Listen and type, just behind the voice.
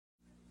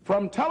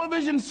From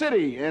Television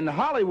City in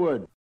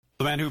Hollywood.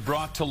 The man who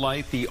brought to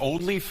light the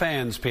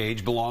OnlyFans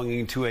page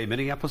belonging to a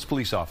Minneapolis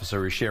police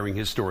officer is sharing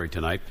his story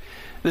tonight.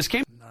 This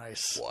came...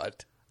 Nice.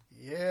 What?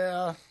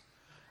 Yeah.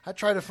 I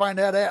tried to find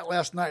that ad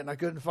last night, and I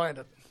couldn't find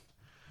it.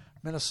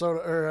 It's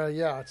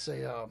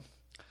a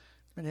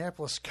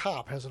Minneapolis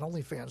cop has an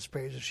OnlyFans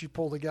page, and she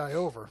pulled a guy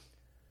over.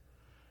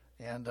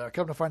 And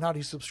come to find out,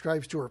 he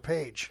subscribes to her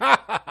page.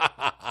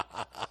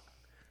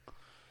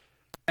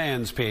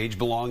 Fans page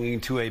belonging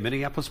to a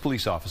Minneapolis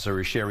police officer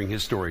is sharing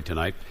his story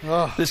tonight.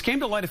 This came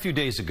to light a few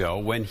days ago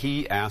when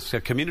he asked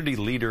a community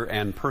leader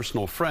and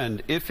personal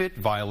friend if it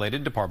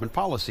violated department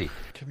policy.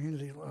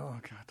 Community, oh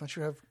God, don't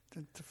you have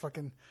to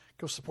fucking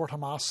go support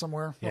Hamas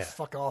somewhere? Yeah. Oh,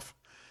 fuck off.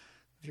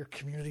 Your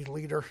community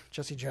leader,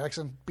 Jesse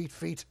Jackson, beat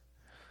feet.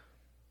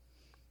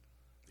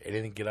 They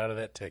didn't get out of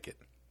that ticket.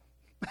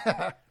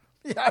 Yeah,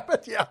 I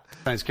bet, yeah.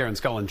 Thanks. Karen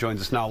Scullin joins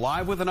us now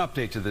live with an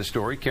update to this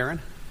story. Karen?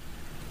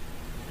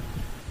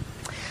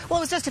 Well,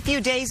 it was just a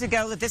few days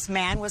ago that this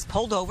man was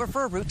pulled over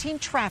for a routine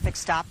traffic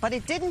stop, but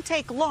it didn't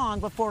take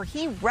long before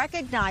he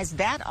recognized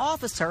that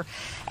officer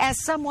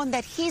as someone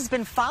that he's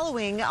been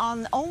following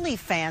on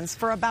OnlyFans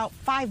for about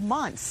 5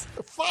 months.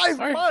 5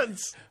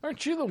 months?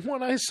 Aren't you the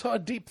one I saw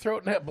deep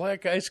throating that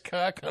black ice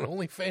cock on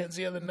OnlyFans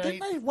the other night?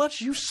 Didn't I watch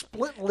you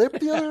split lip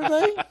the other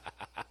day?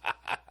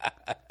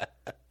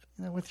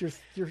 With your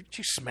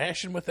you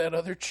smashing with that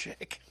other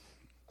chick?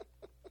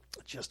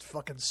 Just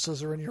fucking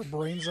scissoring your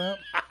brains out?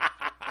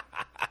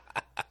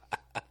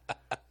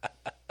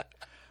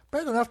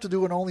 Bad enough to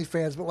do an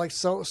OnlyFans, but like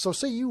so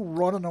say you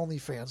run an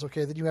OnlyFans,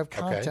 okay, then you have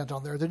content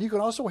on there. Then you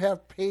can also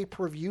have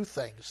pay-per-view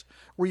things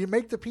where you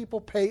make the people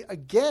pay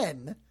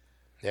again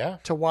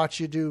to watch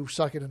you do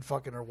sucking and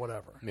fucking or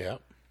whatever. Yeah.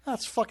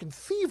 That's fucking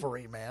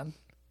thievery, man.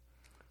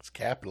 It's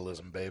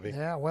capitalism, baby.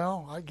 Yeah,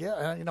 well, I get,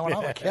 and I'm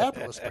a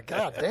capitalist, but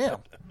goddamn.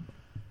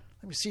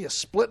 Let me see you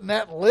splitting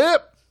that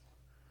lip.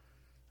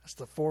 That's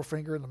the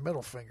forefinger and the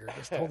middle finger.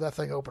 Just hold that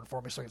thing open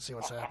for me so I can see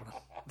what's happening.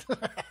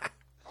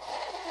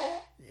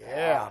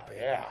 Yeah,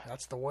 baby. Yeah.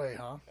 That's the way,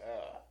 huh?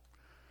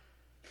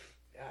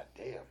 God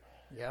damn.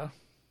 Yeah.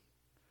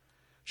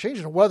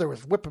 Changing the weather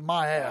was whipping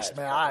my ass,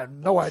 man. I have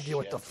no idea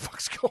what the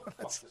fuck's going on.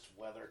 It's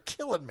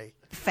killing me.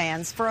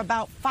 Fans for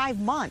about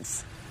 5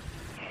 months.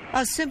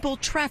 A simple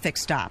traffic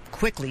stop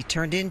quickly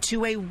turned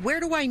into a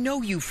 "where do I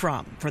know you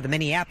from" for the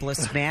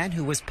Minneapolis man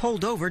who was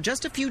pulled over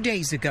just a few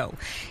days ago.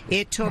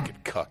 It took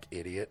cuck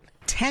idiot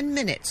 10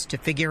 minutes to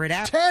figure it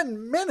out.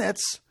 10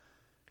 minutes?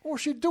 What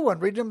was she doing?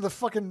 Reading him the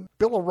fucking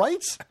Bill of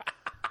Rights?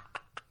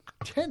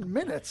 10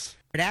 minutes?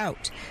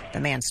 Out. The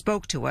man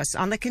spoke to us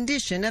on the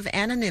condition of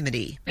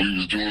anonymity. We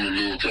was doing a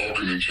little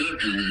talking and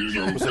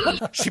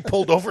checking, She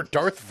pulled over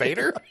Darth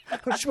Vader?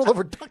 She pulled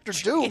over Dr.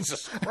 Doom.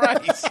 Jesus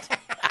Christ.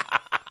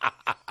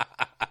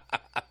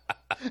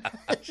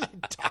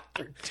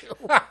 Dr.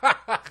 Doom.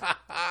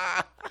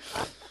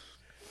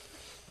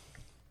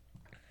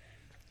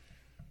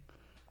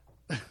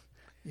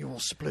 You will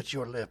split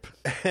your lip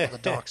on the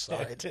dark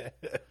side.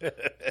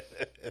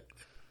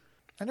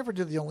 I never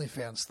did the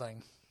OnlyFans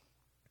thing.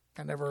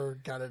 I never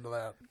got into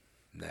that.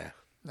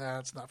 Nah,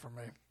 it's not for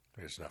me.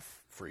 There's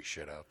enough free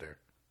shit out there.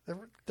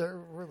 There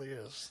really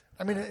is.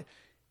 I mean,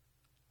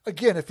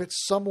 again, if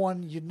it's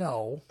someone you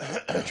know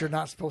that you're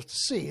not supposed to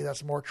see,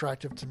 that's more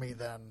attractive to me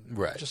than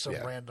just some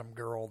random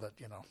girl that,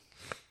 you know.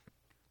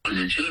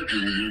 And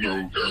checking,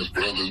 as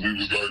brothers, we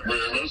was like,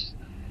 man,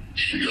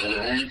 she got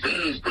her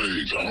OnlyFans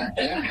page. I'm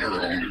on her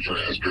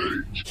OnlyFans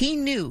page. He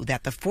knew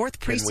that the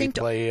 4th Precinct...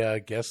 Can we play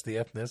Guess the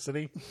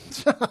Ethnicity?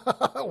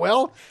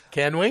 Well...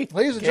 Can we?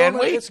 Ladies and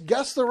gentlemen, it's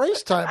Guess the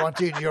Race time on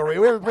TGRE.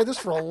 We haven't played this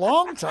for a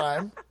long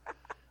time.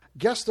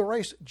 Guess the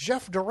Race.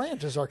 Jeff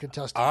Durant is our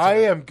contestant.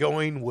 I am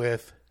going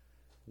with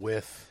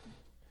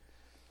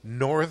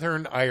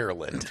Northern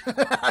Ireland.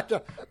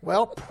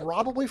 Well,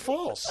 probably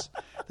false.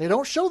 They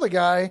don't show the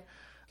guy...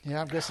 Yeah,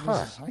 I'm guessing.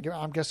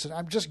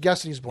 I'm just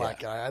guessing he's a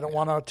black guy. I don't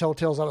want to tell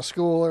tales out of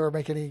school or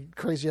make any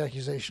crazy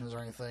accusations or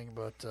anything,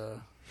 but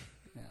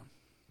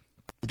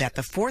that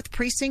the 4th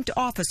Precinct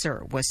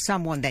officer was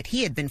someone that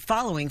he had been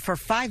following for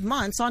 5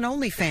 months on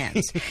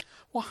OnlyFans.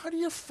 Well, how do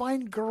you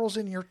find girls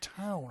in your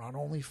town on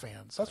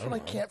OnlyFans? That's what I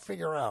can't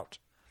figure out.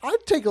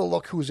 I'd take a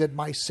look who's in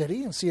my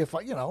city and see if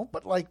I,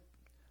 but like,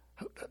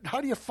 how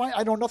do you find?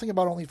 I know nothing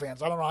about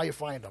OnlyFans. I don't know how you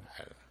find them.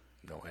 I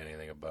don't know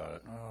anything about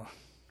it.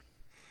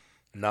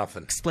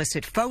 Nothing.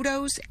 Explicit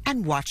photos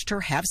and watched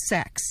her have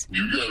sex.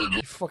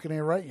 You fucking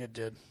ain't right, you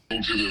did. Go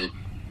to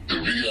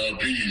the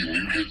VIP and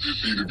you get to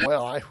see the...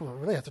 Well, I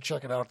really have to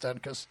check it out then,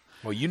 because...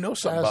 Well, you know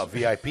something about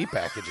VIP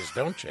packages,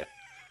 don't you?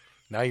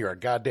 Now you're a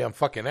goddamn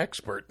fucking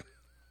expert.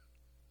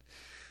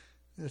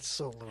 It's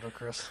so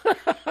ludicrous.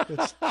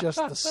 It's just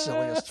the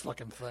silliest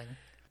fucking thing.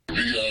 VIP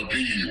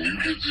and you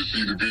get to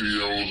see the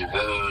videos of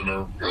her and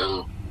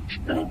her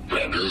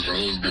I guess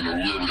husband or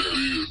whoever that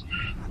is.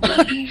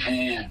 They do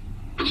full...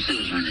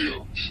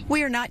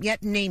 We are not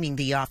yet naming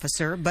the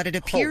officer, but it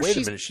appears wait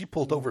a minute. She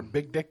pulled over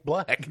Big Dick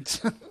Black.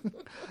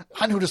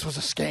 I knew this was a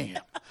scam.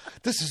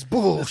 This is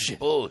bullshit.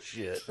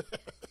 Bullshit.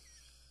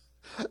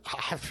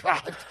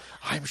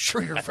 I'm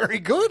sure you're very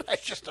good.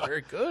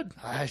 Very good.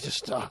 God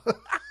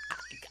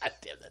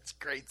damn, that's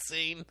a great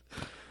scene.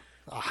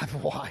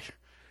 Why?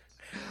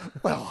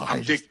 Well,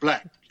 I'm Dick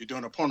Black. You're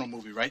doing a porno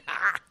movie, right?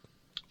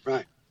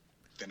 Right.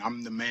 Then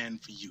I'm the man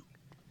for you.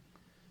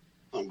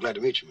 Well, I'm glad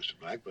to meet you, Mr.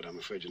 Black, but I'm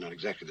afraid you're not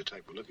exactly the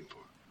type we're looking for.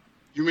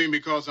 You mean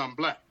because I'm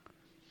black?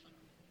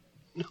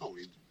 No.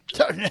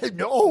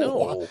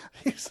 No.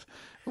 He's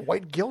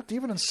white guilt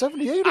even in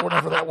 78 or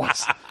whatever that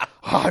was.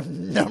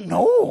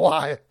 No,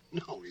 why?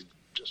 No, he's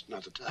just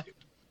not the type.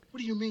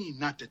 What do you mean,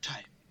 not the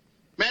type?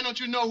 Man, don't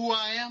you know who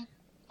I am?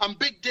 I'm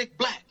Big Dick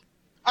Black.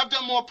 I've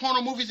done more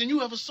porno movies than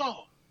you ever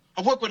saw.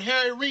 I've worked with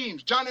Harry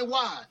Reams, Johnny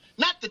Wise.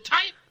 Not the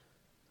type.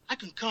 I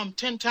can come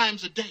 10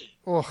 times a day.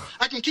 Ugh.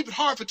 I can keep it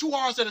hard for 2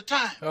 hours at a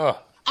time.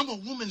 I'm a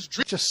woman's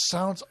dream. Just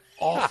sounds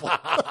awful.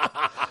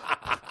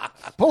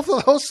 Both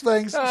of those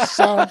things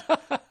sound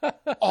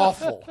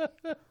awful.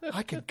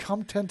 I can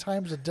come 10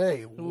 times a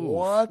day.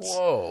 What?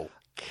 Whoa.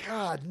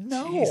 God,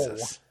 no.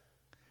 Jesus.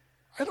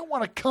 I don't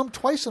want to come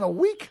twice in a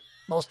week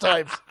most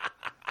times.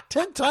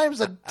 10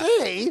 times a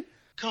day?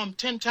 Come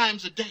 10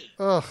 times a day.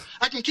 Ugh.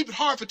 I can keep it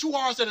hard for 2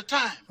 hours at a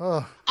time.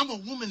 Ugh. I'm a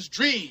woman's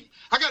dream.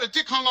 I got a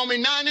dick hung on me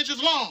 9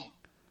 inches long.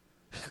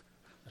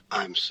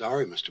 I'm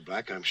sorry, Mr.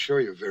 Black. I'm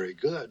sure you're very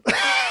good.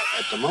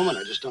 At the moment,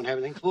 I just don't have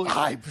anything for you.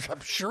 I'm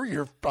sure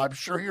you're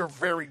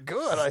very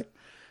good.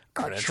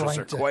 Credentials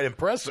are quite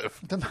impressive.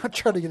 I'm not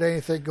trying to get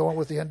anything going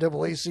with the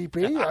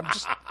NAACP. I'm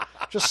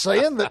just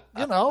saying that,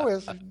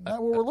 is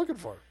not what we're looking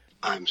for.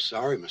 I'm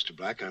sorry, Mr.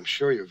 Black. I'm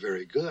sure you're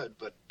very good,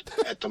 but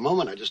at the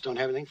moment, I just don't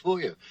have anything for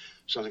you.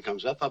 If something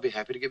comes up, I'll be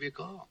happy to give you a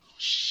call.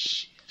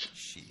 Shit.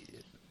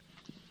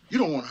 You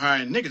don't want to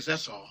hire niggas,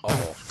 that's all.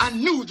 Oh. I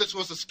knew this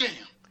was a scam.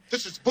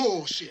 This is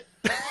bullshit.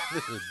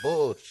 This is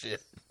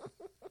bullshit.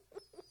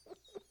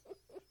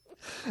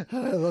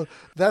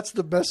 That's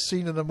the best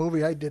scene in the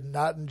movie I did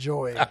not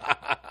enjoy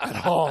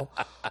at all.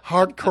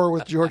 Hardcore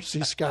with George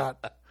C.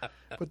 Scott.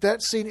 But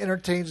that scene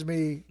entertains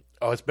me.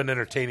 Oh, it's been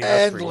entertaining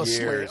endlessly. Us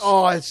for years.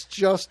 Oh, it's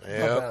just the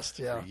best.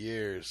 Yeah. For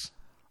years.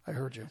 I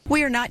heard you.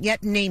 We are not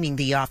yet naming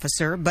the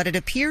officer, but it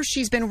appears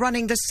she's been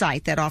running the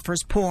site that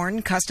offers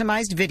porn,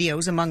 customized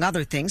videos, among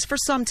other things, for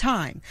some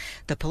time.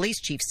 The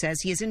police chief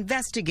says he is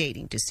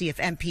investigating to see if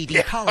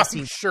MPD policy...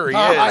 I'm sure he is.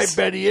 I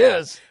bet he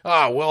is.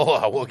 Oh,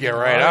 well, we'll get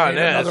right on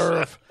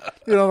this.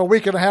 A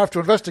week and a half to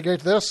investigate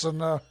this,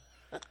 and a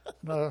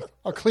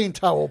clean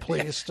towel,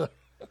 please, to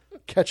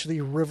catch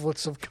the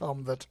rivulets of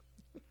cum that...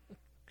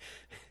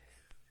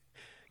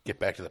 Get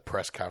back to the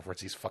press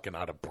conference. He's fucking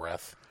out of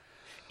breath.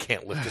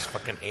 Can't lift his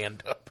fucking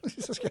hand up.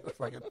 He's just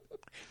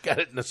got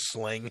it in a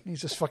sling.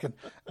 He's just fucking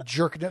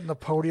jerking it in the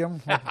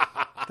podium.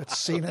 That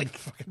scene in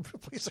fucking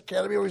Police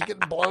Academy where he's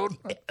getting blown.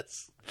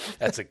 Yes.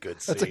 That's a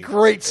good scene. That's a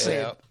great scene.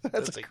 Yeah,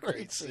 that's a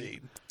great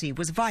scene. He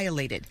was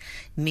violated.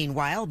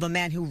 Meanwhile, the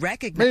man who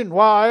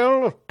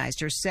recognized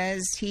her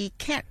says he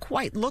can't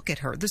quite look at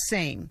her the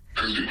same.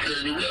 Because you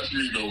can't arrest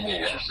me no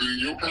more. I've seen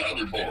your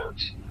private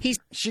parts.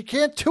 She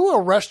can't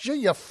arrest you,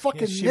 you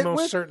fucking she nitwit.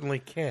 Most certainly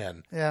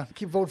can. Yeah,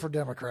 keep voting for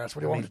Democrats. What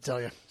do you want me to tell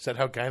you? Is that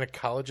how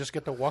gynecologists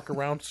get to walk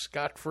around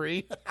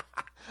scot-free?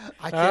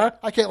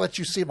 I can't let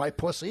you see my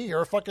pussy.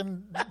 You're a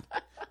fucking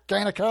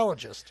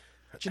gynecologist.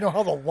 Do you know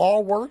how the law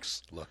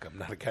works? Look, I'm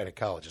not a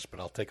gynecologist, but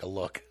I'll take a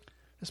look.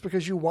 Just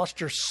because you watched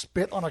her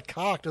spit on a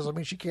cock doesn't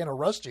mean she can't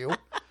arrest you. You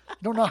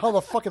don't know how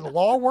the fucking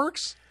law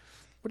works?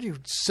 What are you,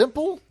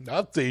 simple?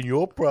 I've seen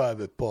your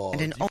private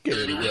parts.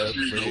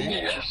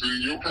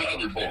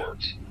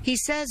 He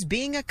says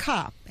being a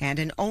cop and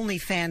an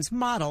OnlyFans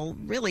model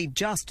really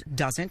just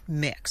doesn't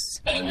mix.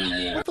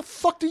 What the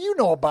fuck do you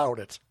know about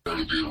it?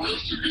 You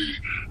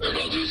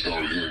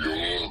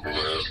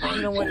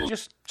know what?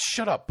 Just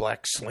shut up,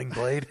 Black Sling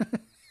Blade.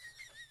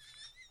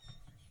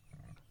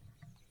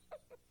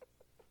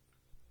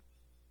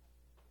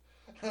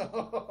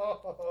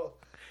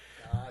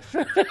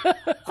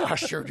 I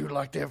sure do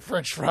like them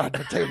French fried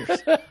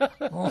potatoes.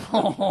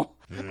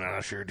 I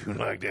sure do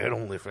like that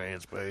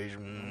OnlyFans page.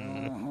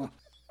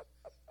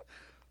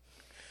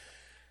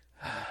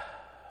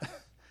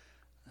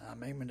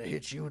 I'm aiming to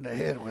hit you in the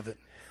head with it.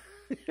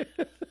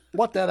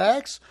 What, that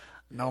axe?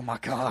 No, my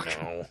cock.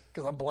 No.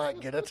 Because I'm black,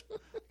 get it?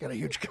 Got a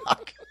huge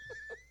cock.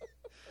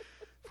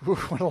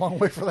 Went a long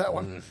way for that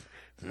one.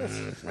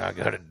 I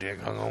got a dick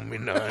hung on me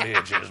 9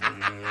 inches.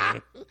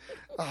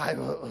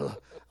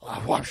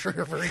 I'm sure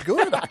you're very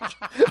good.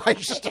 I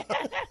just...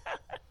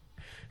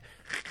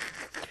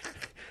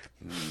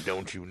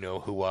 Don't you know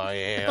who I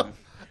am?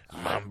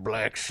 I'm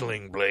Black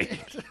Sling Blade.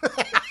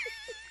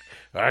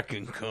 I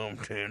can come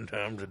 10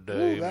 times a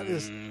day. Ooh, that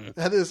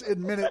is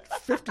in minute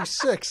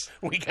 56.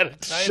 We got a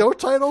title. Show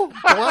title,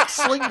 Black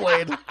Sling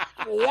Blade.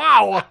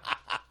 Wow.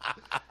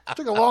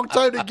 Took a long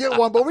time to get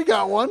one, but we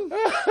got one.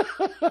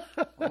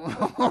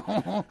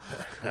 I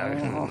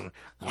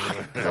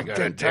got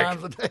 10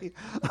 times a day.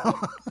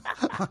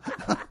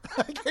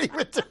 I can't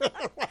even do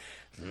it.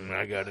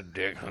 I got a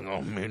dick hung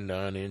on me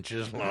 9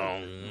 inches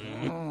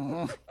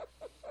long.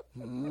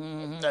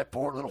 That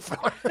poor little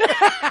fella.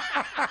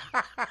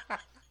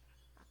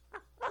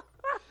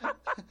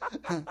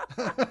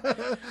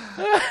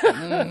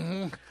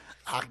 Mm-hmm.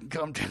 I can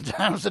come 10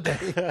 times a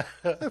day.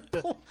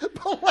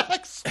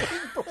 Black Sling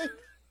Blade.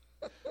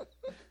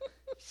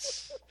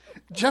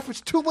 Jeff,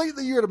 it's too late in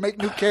the year to make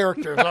new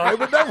characters. All right,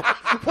 we're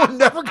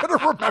never going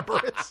to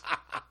remember it.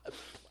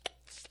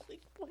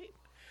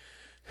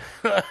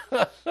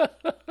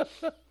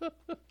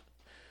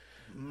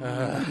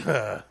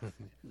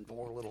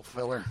 Poor little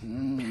filler.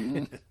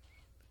 I'm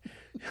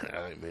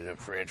in a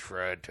French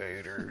fried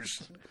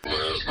taters.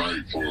 Last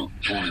night for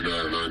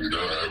 $29.99,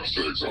 I have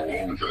sex on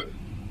OnlyFans.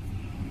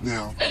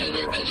 No.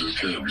 I just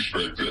can't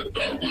respect that.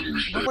 I wouldn't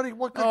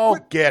respect Oh,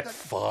 get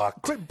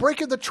fucked. Quit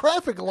breaking the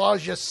traffic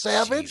laws, you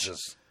savage.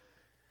 Jesus.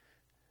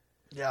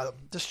 Yeah,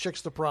 this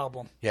chick's the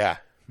problem. Yeah.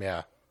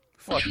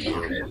 Fuck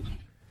you.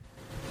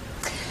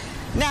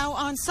 Now,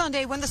 on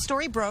Sunday, when the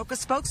story broke, a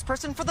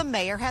spokesperson for the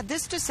mayor had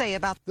this to say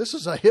about This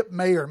is a hip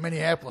mayor in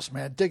Minneapolis,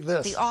 man. Dig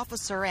this. the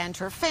officer and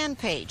her fan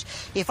page.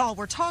 If all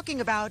we're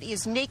talking about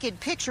is naked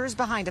pictures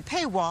behind a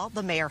paywall,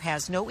 the mayor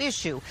has no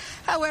issue.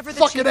 However,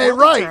 the Fucking chief A will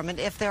right. determine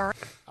if there are...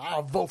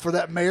 I'll vote for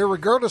that mayor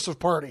regardless of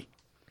party.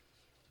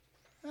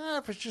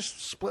 If it's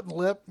just splitting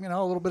lip, a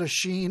little bit of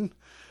sheen,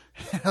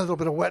 a little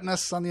bit of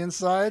wetness on the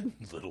inside. A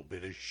little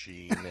bit of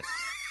sheen.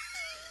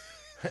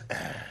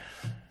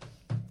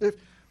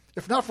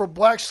 If not for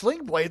Black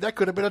Sling Blade, that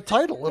could have been a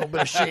title, a little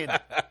bit of sheen.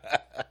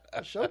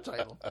 A show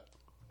title.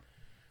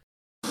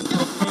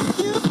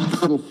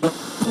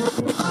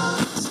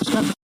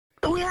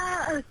 We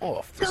have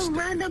some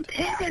random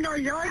pig in our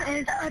yard,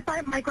 and I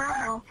bite my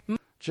grandma.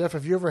 Jeff,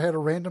 have you ever had a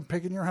random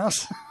pig in your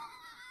house?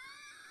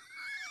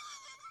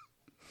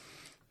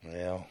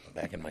 Well,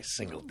 back in my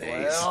single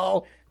days,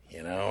 Well,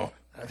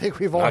 I think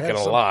we've all not had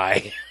gonna some,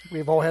 lie.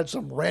 We've all had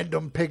some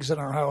random pigs in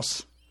our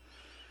house.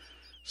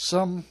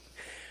 Some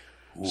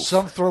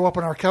throw up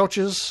on our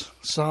couches.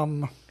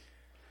 Some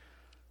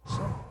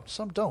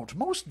don't.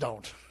 Most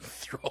don't.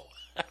 Throw.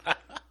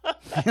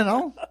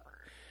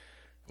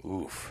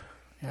 Oof.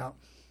 Yeah.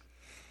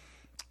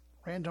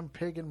 Random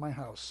pig in my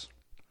house.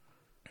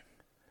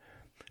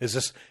 Is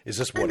this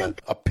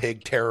what a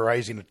pig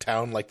terrorizing a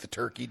town like the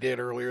turkey did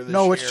earlier this year?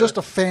 No, it's just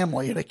a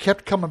family, and it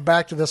kept coming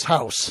back to this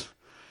house.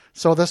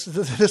 So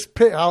this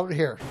pig out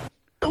here.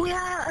 We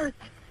have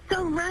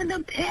some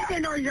random pig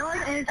in our yard,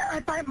 and I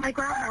bite my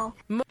grandma.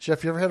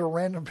 Jeff, you ever had a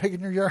random pig in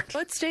your yard?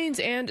 Bloodstains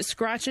and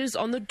scratches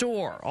on the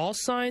door, all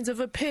signs of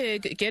a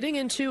pig getting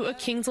into a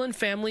Kingsland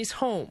family's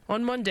home.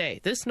 On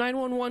Monday, this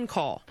 911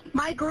 call.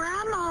 My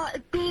grandma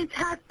is being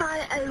attacked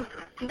by a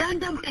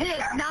random pig.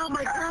 Now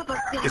my grandma's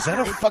being Is that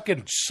a attacked.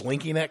 fucking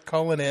Slinky Neck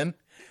calling in?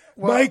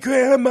 My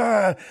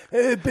grandma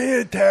is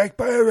being attacked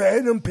by a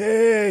random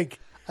pig.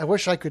 I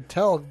wish I could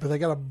tell, but they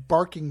got a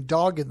barking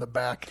dog in the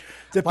back.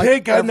 The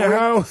pig got in the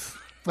house.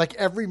 Like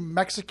every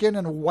Mexican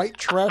and white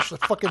trash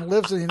that fucking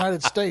lives in the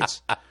United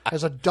States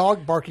has a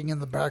dog barking in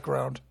the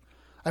background.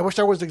 I wish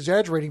I was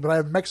exaggerating, but I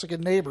have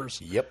Mexican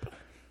neighbors. Yep.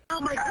 Now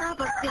my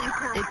grandma's being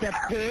attacked. It's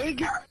a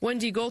pig?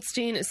 Wendy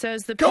Goldstein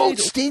says the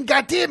Goldstein,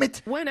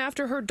 goddammit! went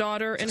after her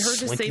daughter and her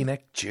Slinky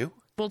Neck Jew?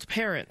 disabled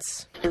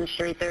parents.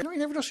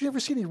 You ever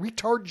see any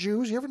retard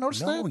Jews? You ever notice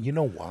that? No, you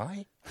know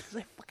why? Because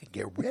they fucking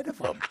get rid of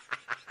them.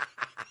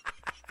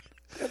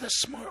 They're the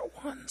smart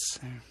ones.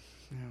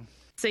 Yeah.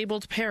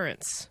 Disabled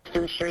parents.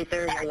 Street,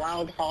 there's a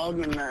wild hog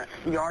in the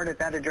yard at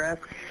that address.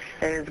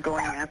 Is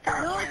going after.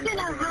 No, it's in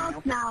our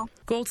house now.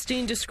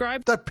 Goldstein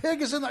described the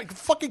pig is in the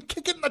fucking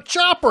kicking the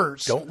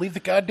choppers. Don't leave the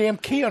goddamn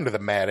key under the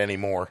mat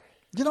anymore.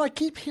 I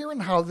keep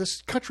hearing how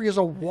this country is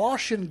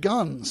awash in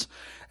guns.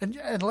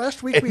 And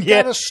last week we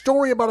got a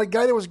story about a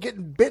guy that was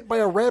getting bit by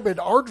a rabid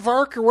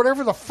aardvark or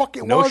whatever the fuck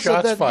it was. No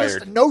shots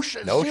fired.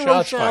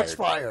 Zero shots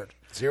fired.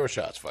 0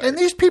 shots fired. And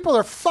these people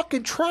are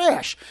fucking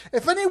trash.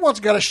 If anyone's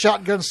got a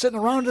shotgun sitting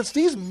around, it's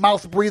these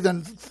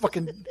mouth-breathing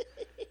fucking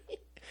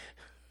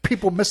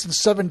people missing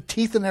 7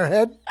 teeth in their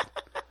head.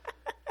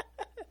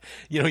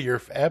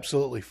 You're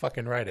absolutely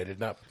fucking right. I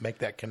did not make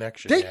that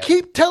connection. They yet.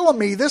 keep telling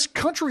me this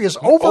country is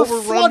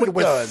overflooded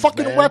with guns,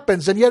 fucking man.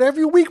 weapons, and yet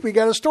every week we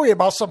got a story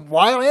about some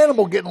wild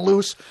animal getting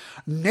loose,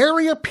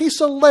 nary a piece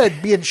of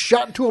lead being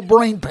shot into a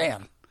brain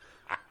pan.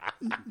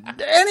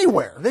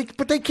 Anywhere,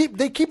 but they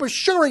keep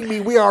assuring me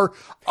we are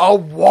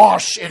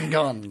awash in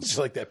guns. It's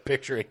like that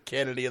picture of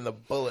Kennedy and the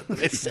bullet.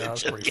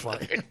 That's pretty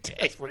funny.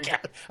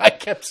 I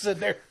kept sitting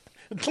there,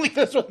 leave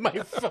this with my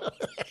phone,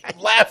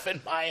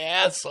 laughing my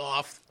ass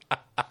off.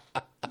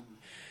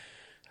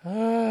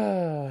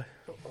 My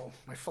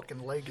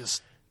fucking leg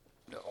is.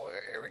 Oh,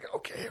 here we go.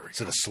 Okay, here we go.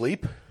 Is it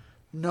asleep?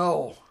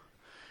 No,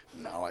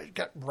 I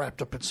got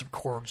wrapped up in some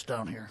cords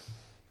down here.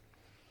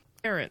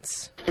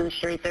 Parents.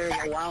 Street, there's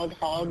a wild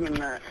hog in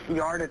the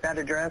yard at that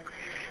address.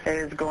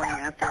 Is going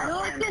after.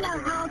 No, it's in our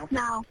house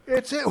now.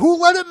 It's it. Who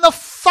let it in the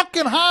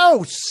fucking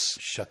house?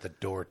 Shut the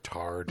door,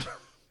 tard.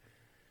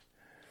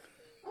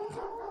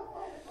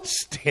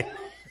 Stand.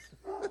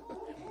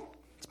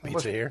 It's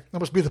pizza here. That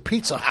must be the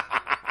pizza.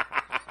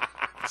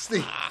 It's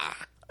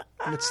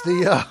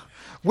the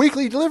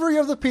weekly delivery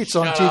of the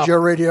pizza on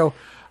TJ Radio.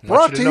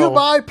 Brought to you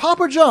by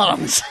Papa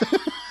John's.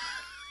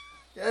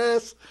 Yeah,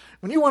 Yes.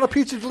 When you want a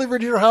pizza delivered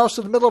to your house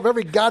in the middle of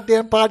every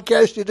goddamn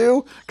podcast you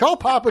do, call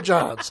Papa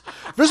John's.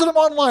 Visit them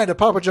online at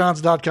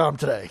papajohns.com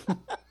today.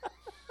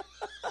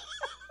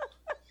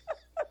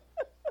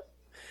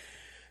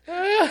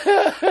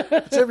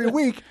 It's every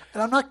week,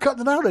 and I'm not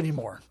cutting it out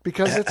anymore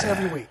because it's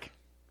every week.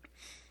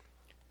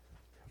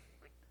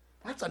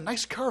 That's a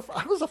nice car.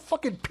 How does a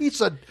fucking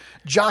pizza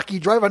jockey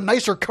drive a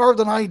nicer car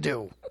than I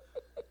do?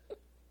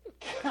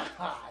 God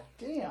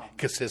damn.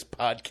 Because his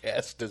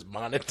podcast is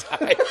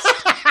monetized.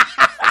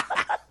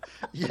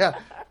 Yeah.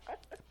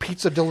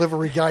 Pizza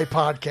Delivery Guy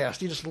podcast.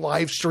 He just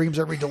live streams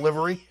every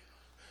delivery.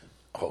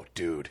 Oh,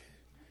 dude.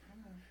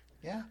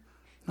 Yeah.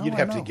 No, You'd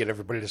have to get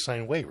everybody to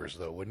sign waivers,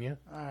 though, wouldn't you?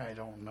 I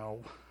don't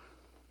know.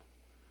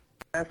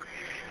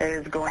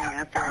 Is going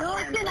after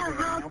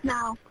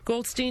now.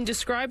 Goldstein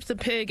describes the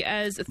pig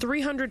as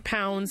 300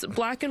 pounds,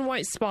 black and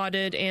white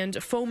spotted,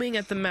 and foaming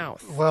at the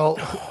mouth. Well,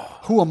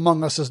 who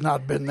among us has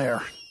not been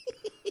there?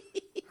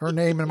 Her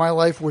name in my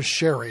life was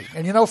Sherry.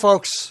 And you know,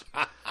 folks,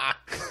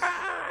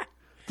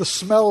 the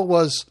smell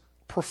was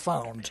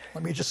profound,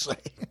 let me just say.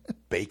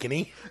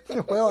 Bacony?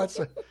 Well,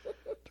 took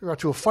her out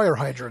to a fire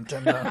hydrant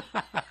and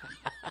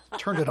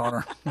turned it on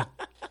her.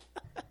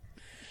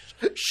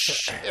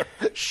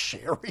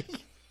 Sherry.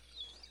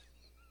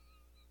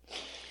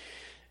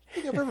 I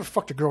think I've ever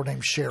fucked a girl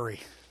named Sherry.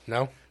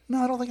 No?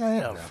 No, I don't think I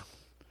have.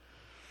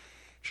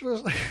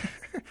 No.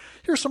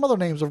 Here's some other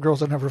names of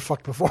girls I've never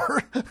fucked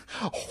before.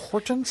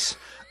 Hortense.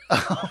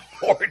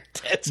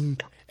 Hortense.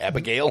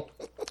 Abigail.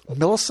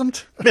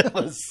 Millicent.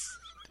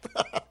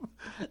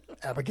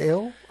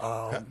 Abigail.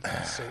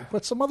 Let's see.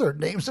 What's some other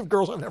names of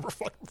girls I've never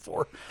fucked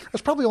before?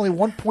 There's probably only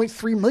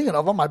 1.3 million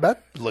of them, I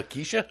bet.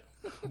 Lakeisha?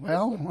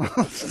 Well,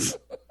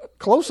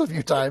 close a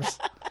few times.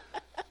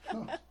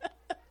 Oh.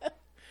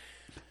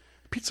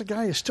 Pizza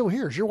guy is still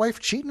here. Is your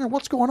wife cheating or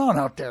what's going on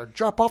out there?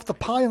 Drop off the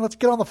pie and let's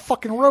get on the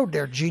fucking road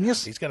there,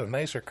 genius. He's got a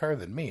nicer car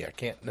than me. I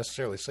can't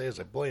necessarily say as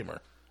I blame her.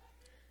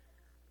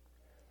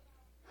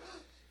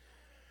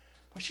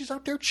 Well, she's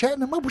out there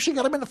chatting him up. Well, she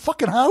got him in the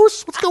fucking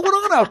house? What's going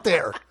on out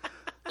there?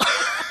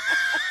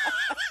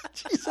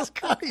 Jesus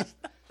Christ.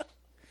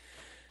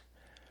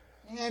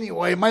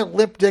 Anyway, my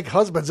limp dick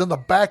husband's in the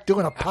back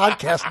doing a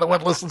podcast no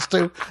one listens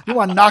to. You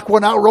want to knock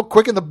one out real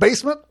quick in the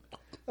basement?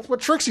 That's what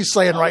Trixie's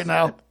saying right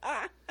now.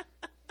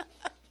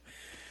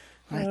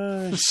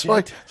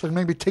 So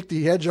maybe take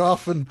the edge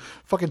off and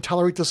fucking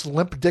tolerate this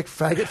limp dick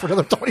faggot for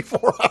another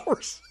 24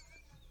 hours.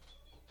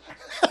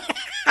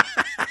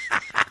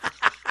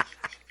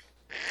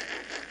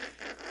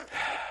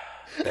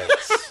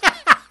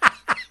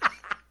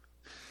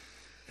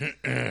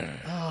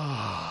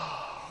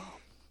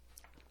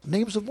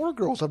 Names of more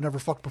girls I've never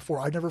fucked before.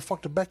 I never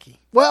fucked a Becky.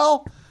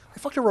 Well, I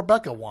fucked a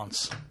Rebecca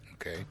once.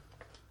 Okay.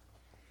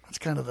 That's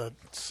kind of the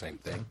same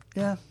thing.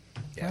 Yeah.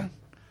 Yeah.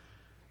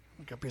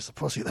 I got a piece of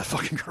pussy, that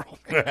fucking girl.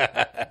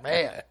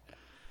 Man. Kind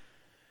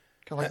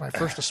of like my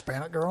first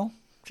Hispanic girl.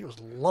 She was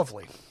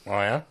lovely. Oh,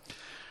 yeah?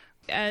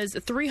 As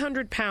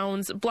 300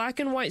 pounds, black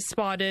and white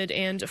spotted,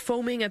 and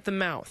foaming at the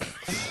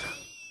mouth.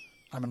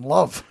 I'm in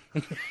love.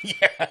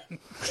 Yeah.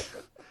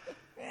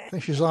 I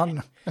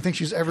think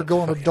she's ever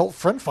going adult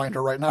friend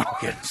finder right now.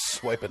 Getting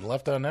swiping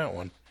left on that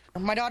one.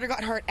 My daughter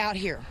got hurt out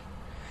here.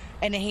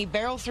 And then he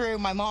barreled through.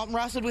 My mom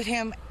wrestled with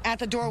him at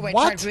the doorway,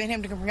 What? tried to prevent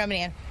him from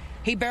coming in.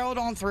 He barreled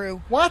on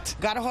through. What?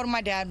 Got a hold of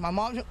my dad. My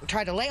mom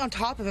tried to lay on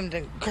top of him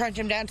to crunch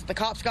him down until the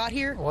cops got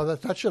here. Well,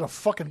 that should have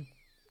fucking...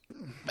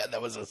 Man,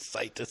 that was a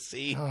sight to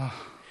see.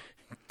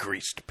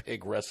 Greased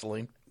pig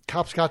wrestling.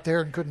 Cops got there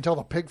and couldn't tell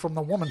the pig from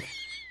the woman.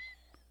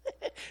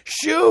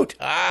 Shoot!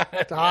 Wait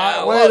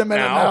a minute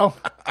now.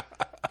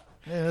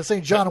 Yeah, this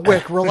ain't John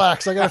Wick.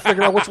 Relax. I got to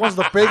figure out which one's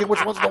the pig and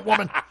which one's the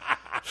woman.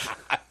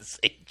 This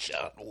ain't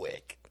John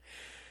Wick.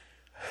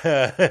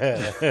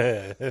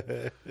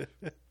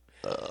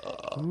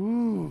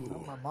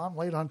 Ooh. My mom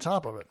laid on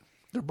top of it.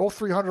 They're both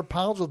 300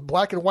 pounds with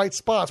black and white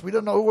spots. We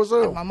didn't know who was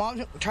who. My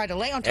mom tried to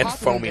lay on And top of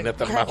foaming him at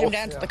the to crunch him mouth.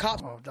 down to the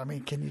cops. Oh, I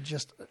mean, can you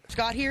just...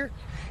 Got here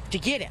to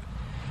get him.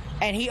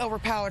 And he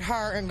overpowered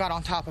her and got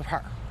on top of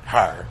her.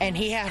 Her. And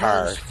he had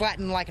Her. hers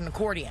flattened like an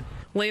accordion.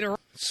 Later,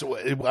 So,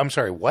 I'm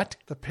sorry, what?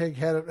 The pig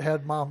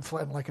had mom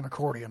flattened like an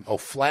accordion. Oh,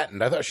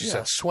 flattened. I thought she Yeah.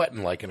 said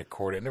sweating like an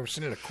accordion. I've never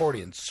seen an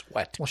accordion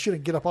sweat. Well, she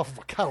didn't get up off of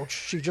a couch.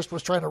 She just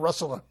was trying to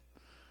wrestle a...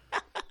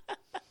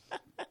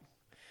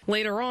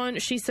 later on,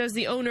 she says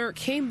the owner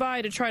came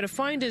by to try to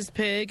find his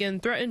pig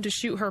and threatened to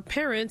shoot her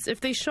parents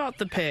if they shot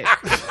the pig.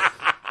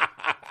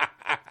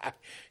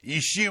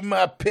 You shoot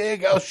my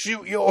pig, I'll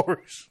shoot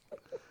yours.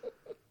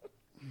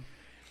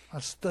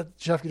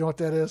 Jeff, you know what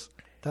that is?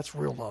 That's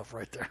real love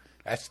right there.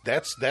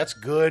 That's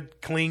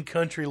good, clean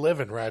country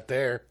living right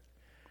there.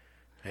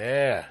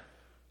 Yeah.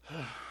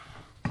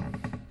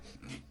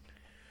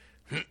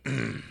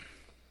 Can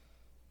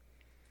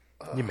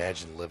you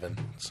imagine living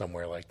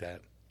somewhere like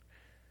that?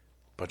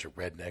 Bunch of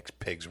rednecks,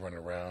 pigs running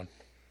around,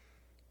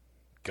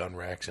 gun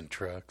racks and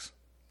trucks.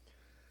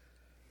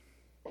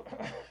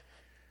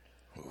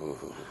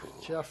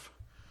 Jeff,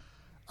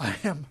 I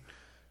am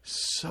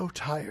so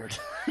tired.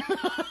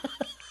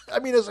 I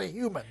mean, as a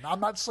human. I'm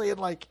not saying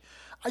like,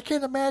 I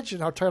can't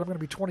imagine how tired I'm going to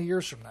be 20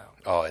 years from now.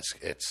 Oh,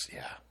 it's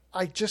yeah.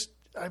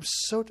 I'm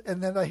so,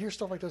 and then I hear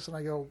stuff like this and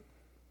I go,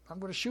 I'm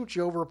going to shoot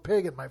you over a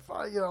pig in my,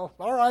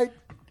 all right,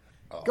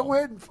 go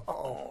ahead.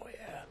 Oh,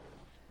 yeah.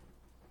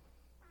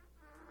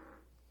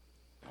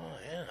 Oh,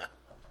 yeah.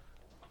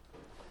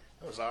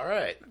 That was all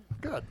right.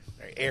 Good.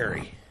 Very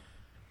airy.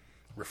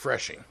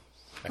 Refreshing.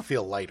 I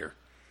feel lighter.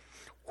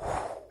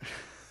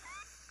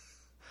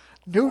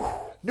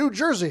 New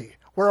Jersey,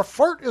 where a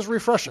fart is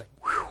refreshing.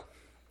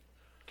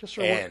 Kiss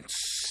her and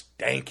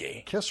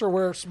stanky. Kiss her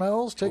where it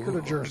smells. Take her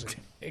to Jersey.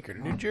 Take her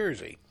to New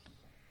Jersey.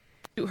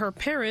 To her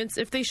parents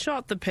if they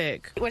shot the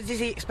pig. What does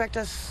he expect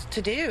us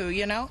to do,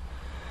 you know?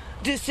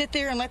 Just sit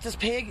there and let this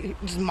pig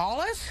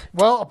maul us?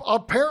 Well,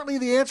 apparently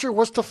the answer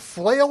was to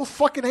flail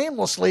fucking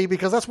aimlessly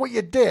because that's what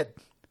you did.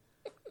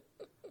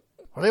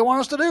 What do they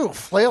want us to do?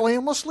 Flail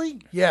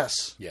aimlessly?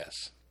 Yes.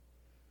 Yes.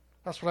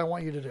 That's what I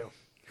want you to do.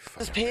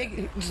 This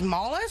pig just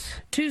maul us?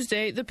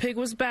 Tuesday, the pig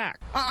was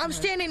back. I'm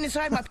standing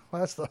inside my...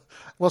 Well, that's the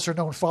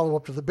lesser-known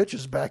follow-up to The Bitch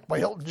Is Back by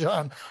Elton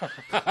John.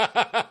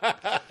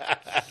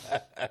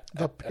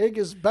 The pig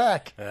is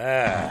back.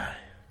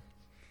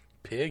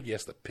 Pig,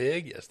 yes, the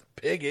pig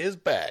is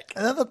back.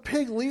 And then the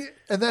pig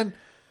and then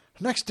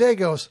next day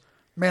goes,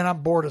 man,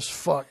 I'm bored as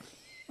fuck.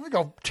 I'm going to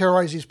go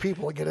terrorize these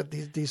people and get at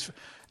these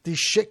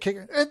shit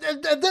kickers. And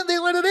then they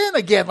let it in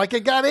again, like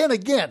it got in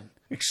again.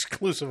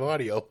 Exclusive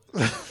audio.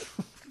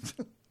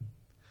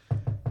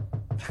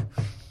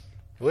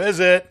 Who is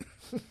it?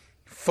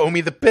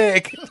 Foamy the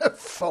pig.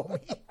 Foamy.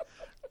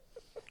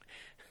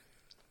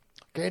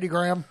 Katie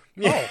Graham.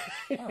 Yeah.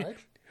 Oh, all right.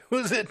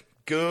 Who's it?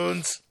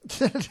 Goons.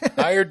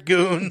 Hired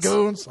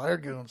goons.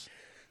 Hired goons.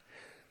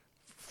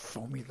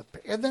 Foamy the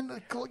pig. And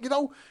then,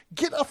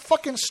 get a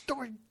fucking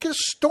get a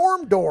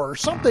storm door or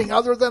something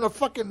other than a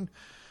fucking,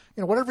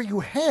 whatever you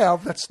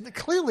have that's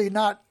clearly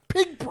not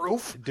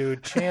pig-proof.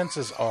 Dude,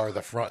 chances are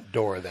the front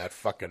door of that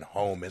fucking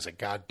home is a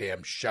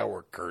goddamn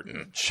shower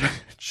curtain.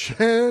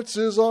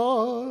 Chances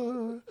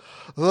are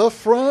the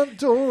front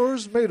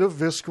door's made of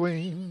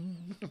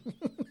visqueen.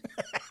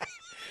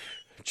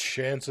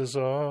 Chances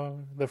are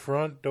the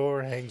front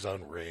door hangs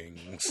on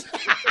rings.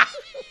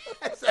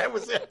 That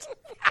was it.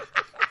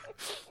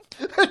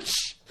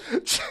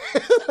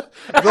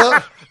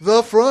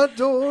 the front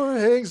door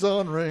hangs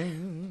on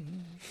rings.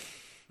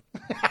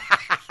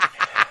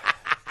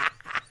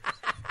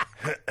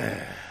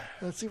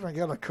 Let's see if I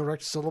got a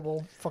correct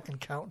syllable fucking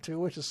count too,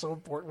 which is so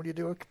important when you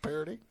do a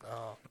parody.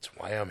 Oh, that's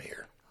why I'm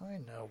here. I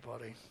know,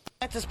 buddy.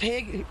 Let this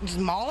pig just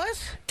maul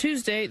us?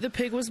 Tuesday, the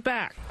pig was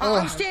back.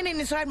 I'm standing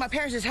inside my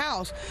parents'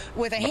 house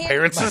with a hand.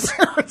 Parents'?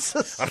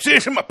 I'm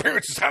standing in my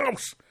parents'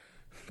 house.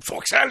 I'm so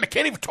excited I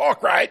can't even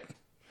talk right.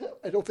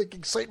 I don't think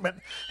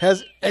excitement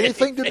has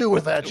anything to do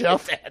with that,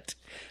 Jeff.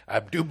 I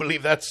do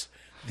believe that's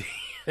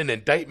an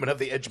indictment of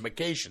the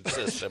education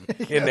system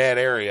in that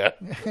area.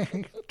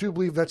 I do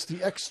believe that's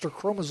the extra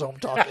chromosome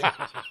talking.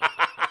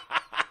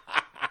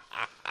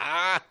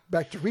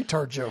 Back to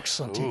retard jokes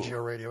on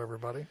TGO Radio,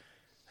 everybody.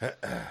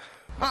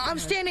 I'm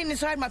standing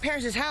inside my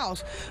parents'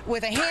 house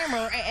with a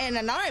hammer and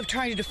a knife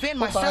trying to defend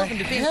myself. A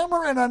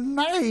hammer and a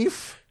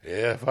knife?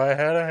 If I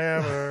had a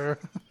hammer.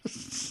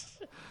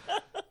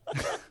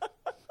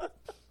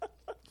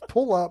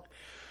 Pull up.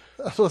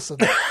 Listen.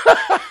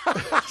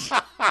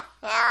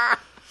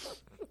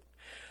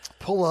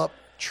 Pull up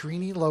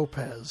Trini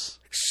Lopez.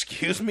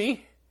 Excuse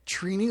me?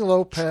 Trini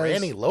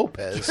Lopez. Tranny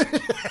Lopez.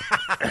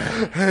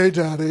 Hey,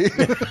 Daddy.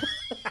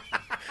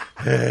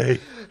 Hey.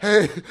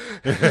 Hey,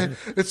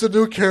 it's a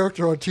new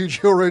character on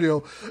TGO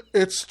Radio.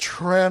 It's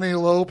Tranny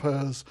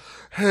Lopez.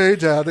 Hey,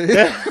 Daddy.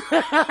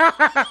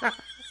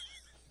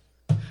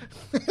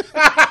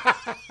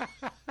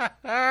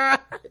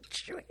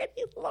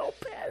 Tranny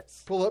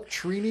Lopez. Pull up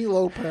Trini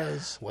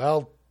Lopez.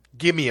 Well,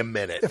 give me a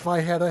minute. If I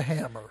had a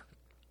hammer.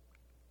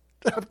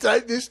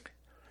 Just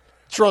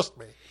trust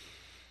me.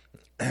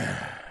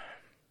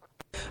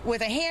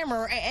 With a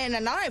hammer and a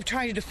knife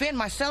trying to defend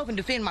myself and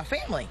defend my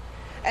family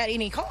at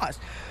any cost.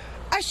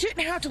 I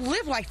shouldn't have to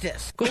live like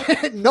this.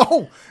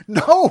 No.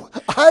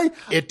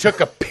 It took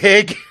a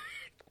pig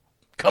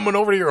coming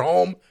over to your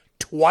home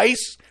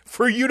twice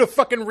for you to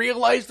fucking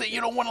realize that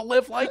you don't want to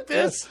live like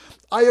this? Yes,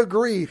 I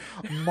agree.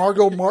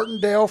 Margot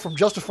Martindale from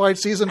Justified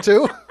Season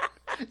 2.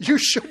 You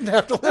shouldn't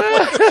have to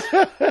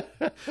live like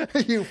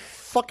this. You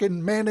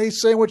fucking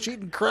mayonnaise sandwich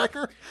eating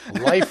cracker.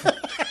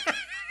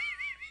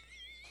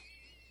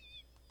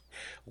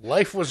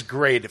 Life was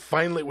great.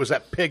 Finally, it was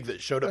that pig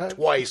that showed up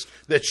twice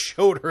that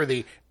showed her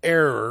the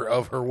error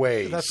of her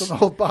ways. That's an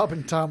old Bob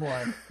and Tom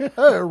line.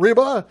 Hey,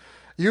 Reba,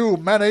 you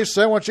mayonnaise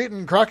sandwich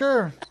eating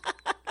cracker.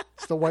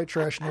 It's the white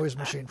trash noise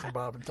machine from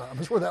Bob and Tom.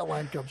 That's where that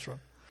line comes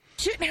from.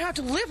 Shouldn't have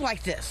to live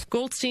like this.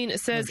 Goldstein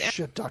says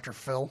shit, Dr.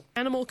 Phil.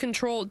 Animal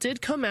control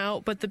did come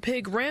out, but the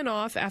pig ran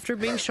off after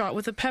being shot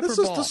with a pepper ball.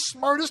 This is the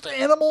smartest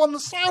animal in the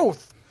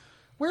South.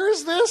 Where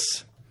is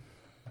this?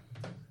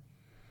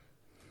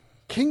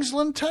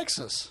 Kingsland,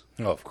 Texas.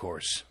 Oh, of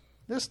course.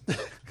 This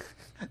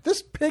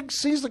pig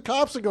sees the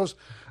cops and goes,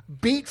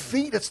 beat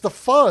feet. It's the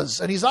fuzz,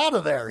 and he's out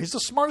of there. He's the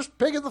smartest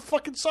pig in the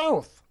fucking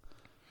South.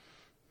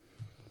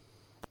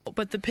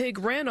 But the pig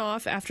ran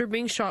off after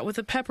being shot with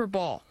a pepper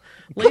ball.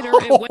 Later,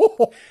 it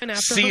went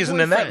after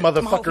seasoning that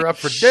motherfucker up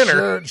for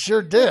dinner.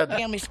 Sure did.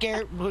 Family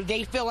scared.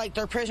 They feel like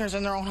they're prisoners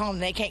in their own home.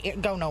 They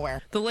can't go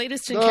nowhere. The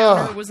latest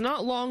encounter was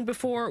not long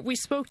before we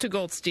spoke to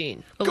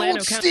Goldstein.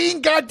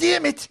 Goldstein,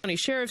 goddammit! County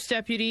Sheriff's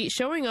deputy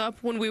showing up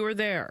when we were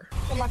there.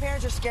 Well, my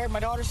parents are scared. My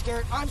daughter's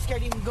scared. I'm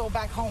scared to even go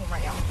back home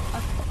right now.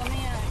 Let me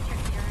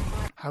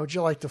How would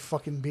you like to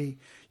fucking be?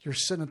 You're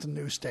sitting at the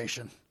news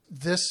station.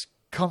 This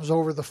comes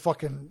over the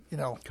fucking,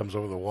 comes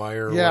over the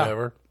wire or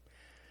whatever.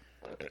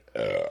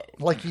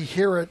 Like you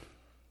hear it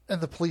in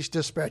the police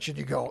dispatch and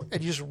you go,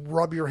 and you just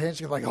rub your hands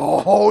and you're like,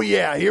 oh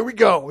yeah, here we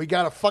go. We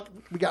got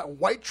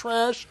white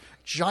trash,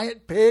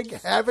 giant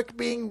pig, havoc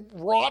being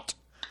wrought.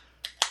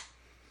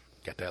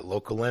 Got that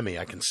local Emmy.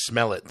 I can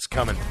smell it. It's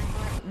coming.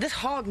 This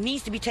hog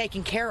needs to be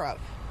taken care of.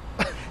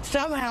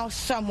 Somehow,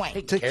 some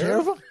way. Take care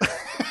of him?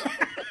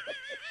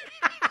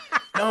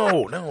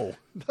 No.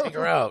 Take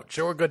her out.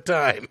 Show her a good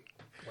time.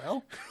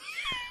 Well,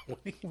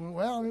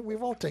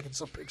 we've all taken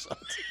some pigs out.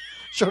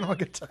 Show them a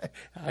good time.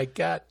 I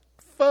got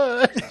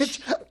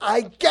fudge.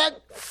 I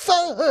got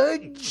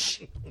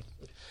fudge.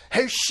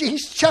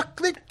 Hershey's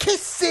chocolate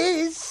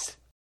kisses.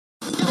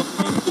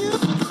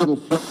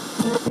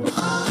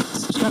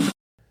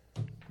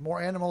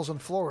 More animals in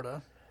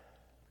Florida.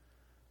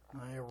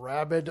 A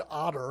rabid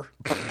otter.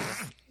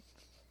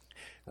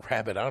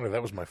 Rabid otter?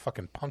 That was my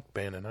fucking punk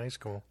band in high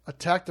school.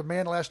 Attacked a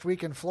man last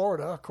week in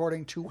Florida,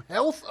 according to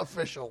health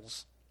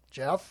officials.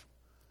 Jeff?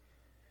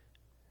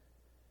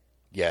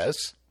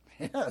 Yes.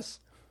 Yes.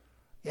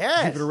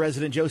 Jupiter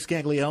resident Joe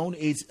Scaglione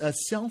is a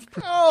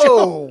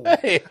Oh!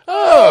 Hey!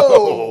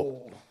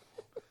 Oh!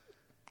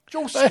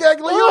 Joe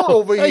Scaglione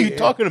over here. Are you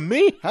talking to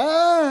me?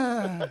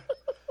 I'm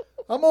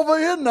over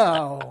here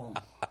now.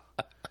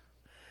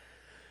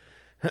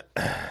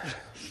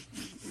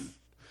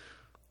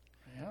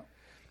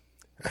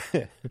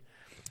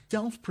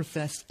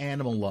 Self-professed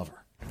animal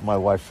lover. My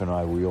wife and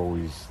I, we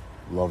always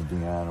loved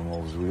the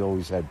animals. We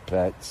always had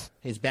pets.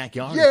 His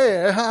backyard.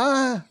 Yeah,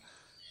 huh?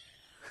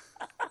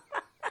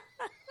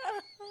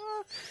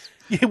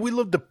 Yeah, we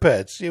love the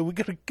pets. Yeah, we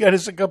got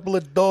us a couple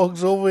of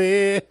dogs over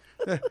here.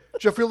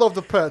 Jeff, we love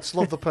the pets.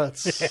 Love the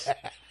pets.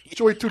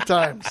 Joey 2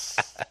 times.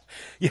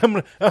 Yeah,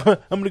 I'm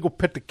gonna go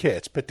pet the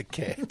cats. Pet the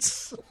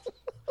cats.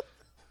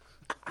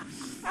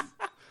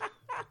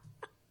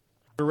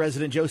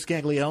 Resident Joe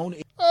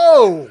Scaglione.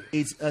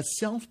 Is a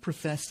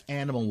self-professed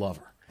animal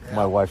lover.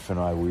 My wife and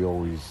I, we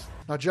always...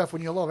 Now, Jeff,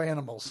 when you love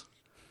animals,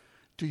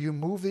 do you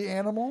move the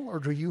animal or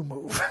do you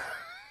move?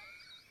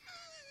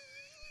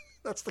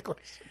 That's the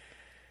question.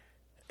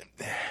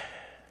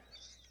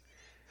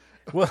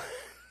 Well,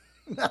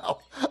 no,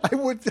 I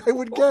would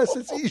guess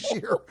it's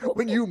easier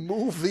when you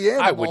move the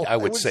animal. I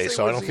would say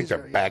so. I don't think they're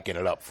backing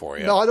it up for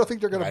you. No, I don't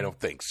think they're going to. I don't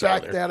think so.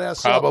 Back They're that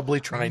ass probably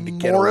up. trying to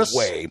get Morris.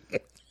 away.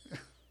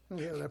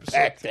 We had an episode.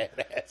 Back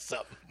that ass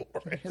up,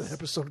 Morris. We had an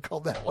episode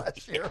called that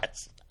last year.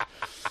 Yes.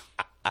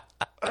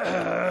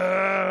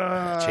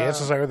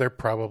 Chances are they're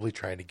probably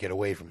trying to get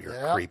away from your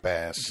creep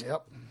ass.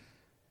 Yep.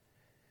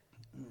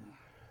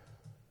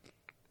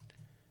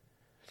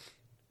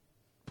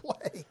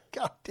 Play.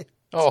 God damn.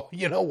 Oh,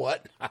 you know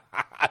what?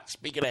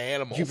 Speaking of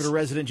animals. Jupiter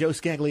resident Joe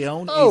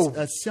Scaglione is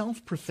a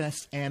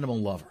self-professed animal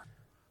lover.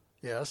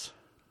 Yes.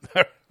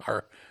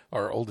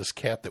 Our oldest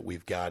cat that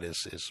we've got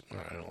is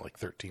I don't know, like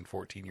 13,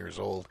 14 years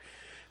old.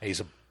 And he's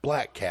a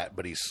black cat,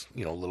 but he's,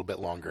 a little bit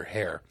longer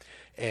hair.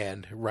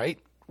 And right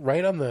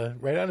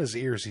on his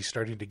ears, he's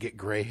starting to get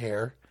gray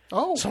hair.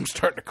 Oh. So I'm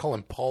starting to call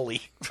him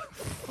Paulie.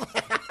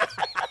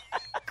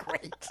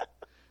 Great.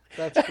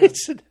 That's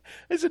good.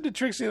 I said to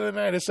Trixie the other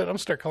night, I said, I'm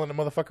start calling the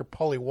motherfucker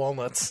Paulie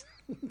Walnuts.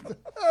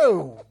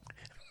 Oh.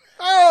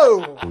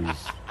 We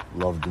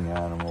loved the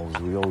animals.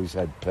 We always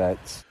had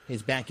pets.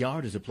 His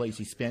backyard is a place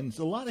he spends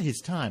a lot of his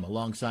time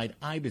alongside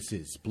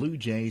ibises, blue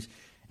jays,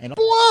 and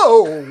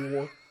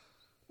Blue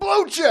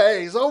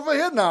jays over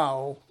here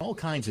now. All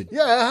kinds of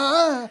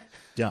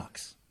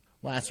ducks.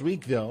 Last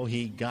week, though,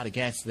 he got a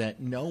guess that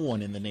no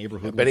one in the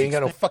neighborhood But he ain't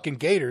got no fucking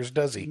gators,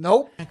 does he?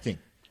 Nope.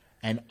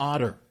 An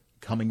otter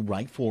coming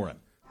right for him.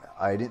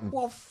 I didn't.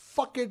 Well,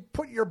 fucking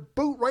put your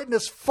boot right in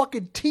his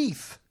fucking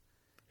teeth.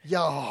 You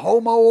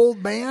homo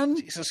old man.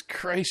 Jesus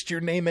Christ,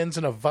 your name ends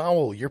in a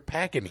vowel. You're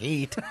packing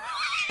heat.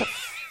 The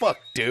fuck,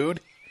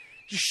 dude?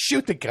 Just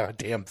shoot the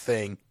goddamn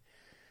thing.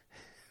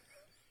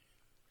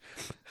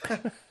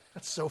 That's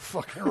so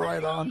fucking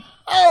right on.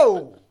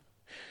 Oh!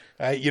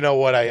 You know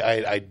what?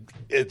 I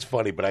it's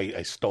funny, but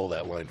I stole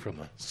that line from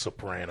The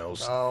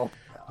Sopranos. Oh.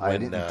 I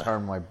didn't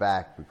turn my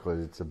back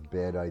because it's a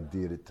bad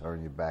idea to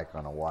turn your back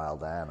on a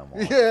wild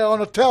animal. Yeah,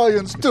 on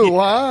Italians too,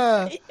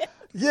 huh?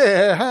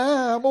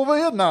 Yeah, I'm over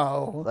here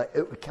now. Like,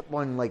 it kept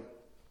on,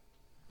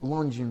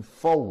 lunging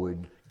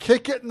forward.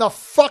 Kick it in the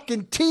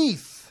fucking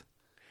teeth.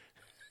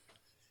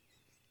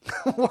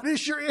 What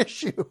is your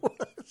issue?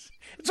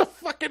 It's a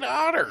fucking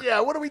otter.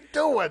 Yeah, what are we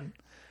doing?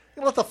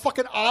 You let the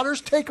fucking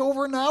otters take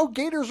over now?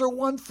 Gators are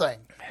one thing.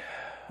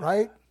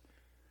 Right?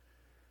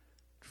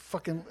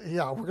 Fucking,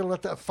 yeah, we're going to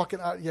let that fucking,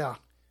 yeah.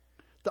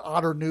 The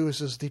Otter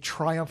News is the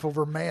triumph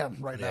over man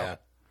right now.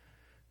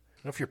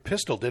 If your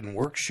pistol didn't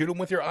work, shoot him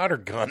with your otter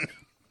gun.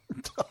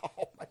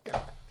 Oh, my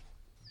God.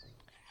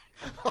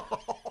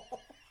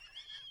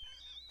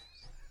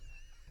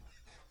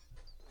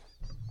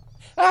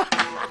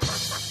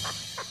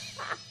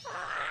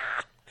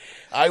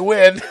 I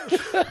win.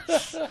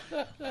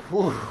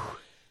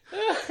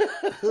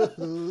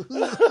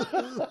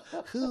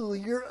 Ooh,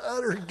 you're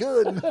utter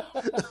good.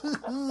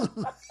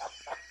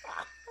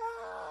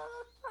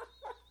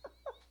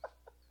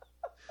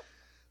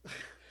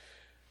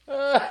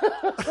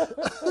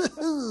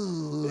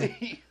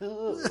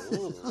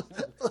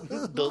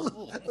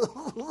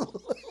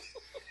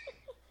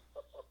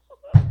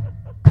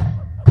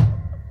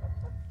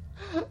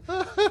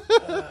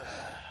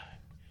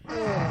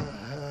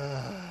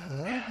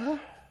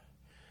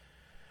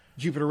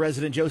 Jupiter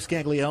resident Joe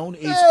Scaglione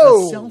is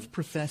a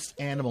self-professed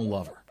animal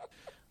lover,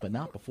 but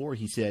not before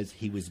he says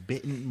he was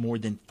bitten more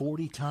than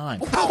 40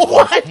 times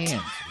on his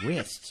hands,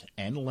 wrists,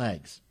 and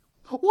legs.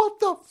 What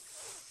the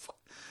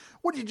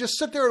What, do you just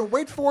sit there and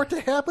wait for it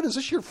to happen? Is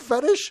this your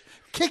fetish?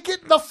 Kick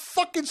it in the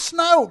fucking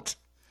snout.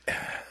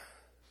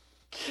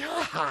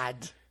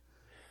 God.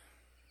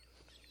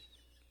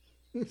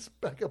 Let's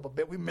back up a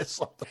bit. We missed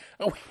something.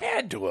 Oh, we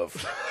had to have.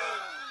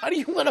 How do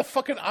you let a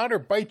fucking otter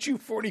bite you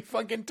 40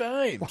 fucking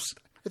times?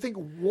 I think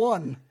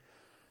one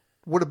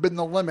would have been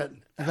the limit.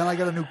 And then I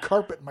got a new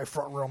carpet in my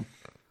front room.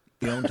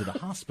 Going to the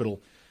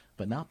hospital,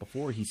 but not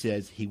before he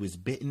says he was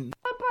bitten.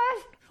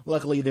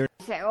 Luckily, they're...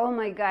 Oh,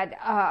 my God.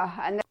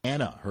 And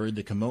Anna heard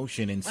the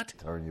commotion and...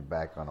 Turn your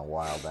back on a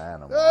wild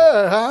animal.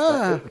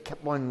 It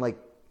kept on, like,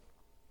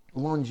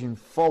 lunging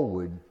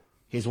forward.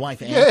 His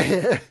wife,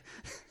 Anna...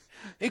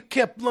 It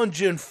kept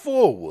lunging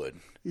forward.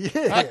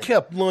 Yeah. I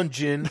kept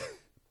lunging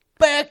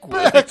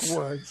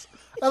backwards.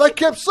 And I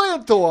kept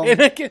saying to him,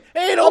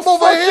 I'm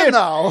over here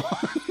now.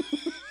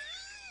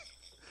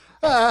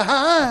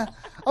 I'm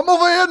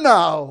over here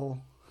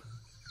now.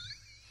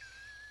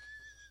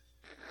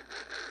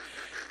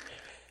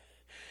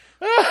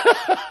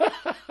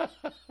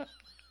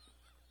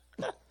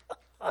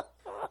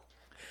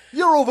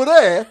 You're over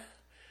there.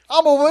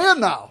 I'm over here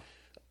now.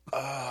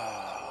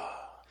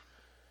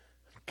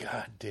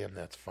 God damn,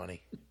 that's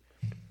funny.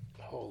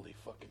 Holy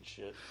fucking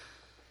shit.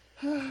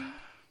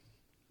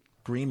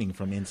 Screaming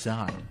from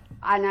inside.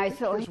 And I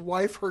saw his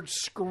wife heard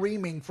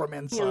screaming from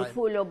inside.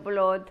 Full of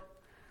blood.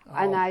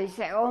 And I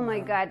said, oh my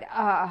God.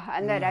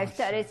 And then I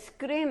started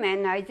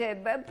screaming. I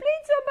said, but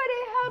please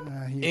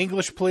somebody help.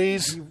 English,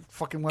 please.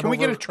 Fucking went Can we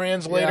over, get a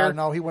translator? Yeah,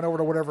 no, he went over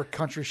to whatever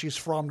country she's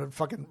from to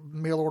fucking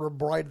mail order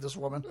bride this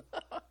woman.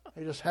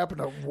 They just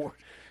happened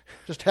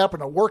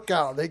to work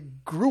out. They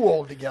grew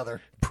old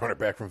together. Brought her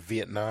back from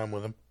Vietnam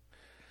with him.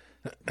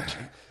 But please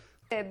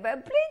somebody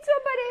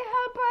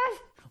help us.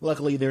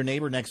 Luckily, their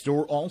neighbor next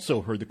door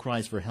also heard the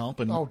cries for help.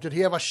 And did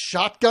he have a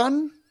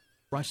shotgun?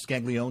 Rushed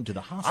Scaglione to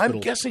the hospital.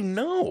 I'm guessing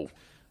no.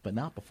 But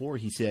not before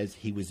he says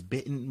he was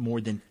bitten more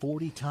than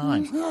 40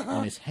 times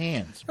on his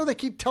hands. They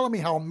keep telling me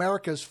how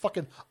America is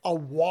fucking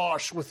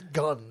awash with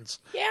guns.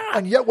 Yeah.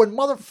 And yet when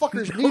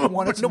motherfuckers need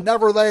one, it's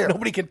never there.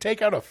 Nobody can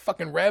take out a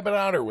fucking rabbit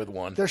otter with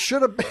one. There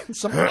should have been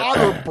some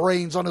otter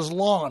brains on his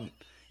lawn.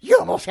 You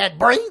almost had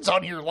brains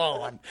on your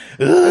lawn.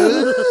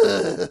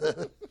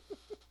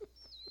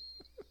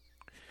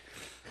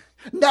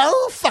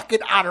 No fucking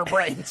otter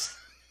brains.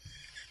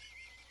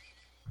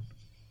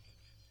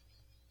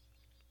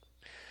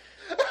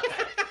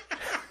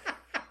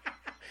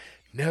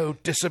 No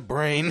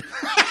disabrain.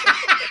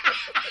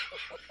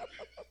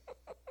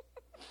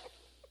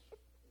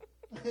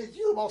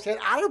 You almost had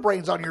otter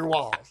brains on your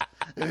walls.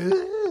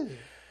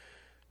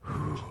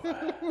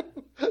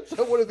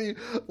 So one of the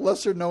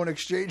lesser-known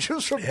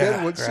exchanges from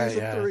Deadwood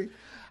season 3.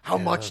 How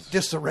much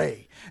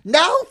disarray?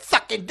 No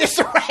fucking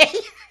disarray.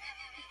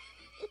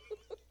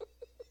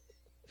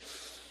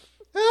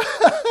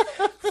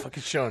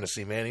 Fucking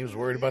Shaughnessy, man. He was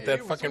worried about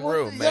that fucking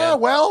room, man. Yeah,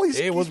 well,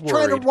 he's worried.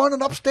 Trying to run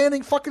an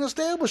upstanding fucking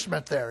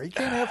establishment there. He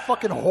can't have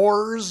fucking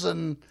whores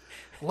and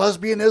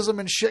lesbianism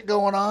and shit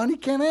going on. He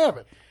can't have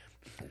it.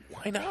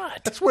 Why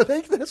not? That's where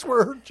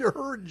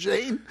her and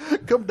Jane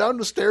come down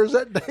the stairs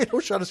that day.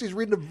 O'Shaughnessy's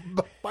reading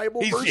the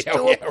Bible verse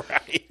to him. Yeah,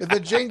 right. And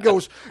then Jane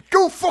goes,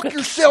 "Go fuck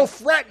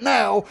yourself right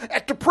now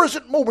at the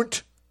present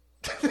moment."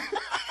 The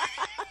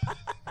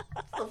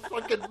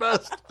fucking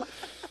best.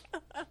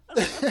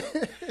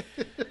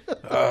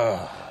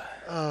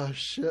 Oh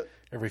shit!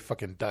 Every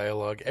fucking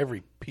dialogue,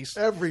 every piece,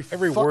 every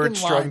word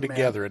strung line,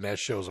 together in that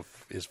show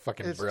is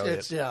fucking brilliant.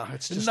 It's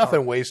just There's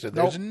nothing wasted.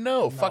 Nope. There's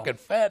no fucking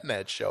fat in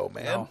that show,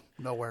 man. No,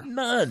 nowhere.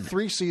 None.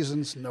 3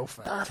 seasons, no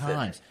fat.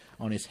 Times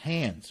on his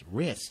hands,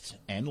 wrists,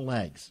 and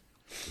legs.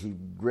 He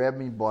grabbed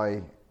me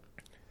by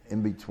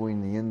in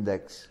between the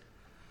index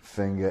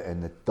finger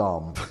and the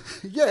thumb.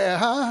 Yeah,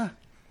 huh?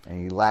 And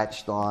he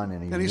latched on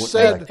and he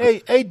said,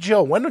 hey,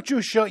 Joe, why don't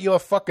you shut your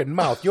fucking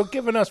mouth? You're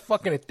giving us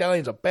fucking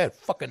Italians a bad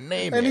fucking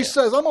name. And he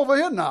says, I'm over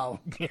here now.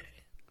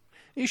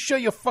 You shut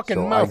your fucking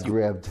so mouth. I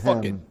grabbed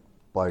him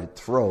by the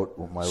throat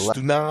with my left.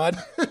 Snod.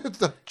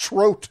 The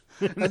throat.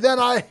 And then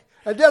I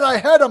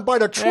had him by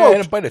the throat.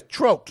 Yeah, by the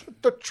throat.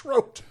 The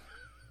throat.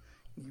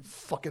 You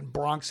fucking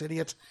Bronx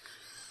idiot.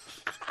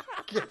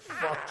 Get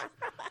fucked.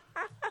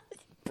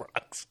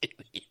 Bronx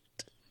idiot.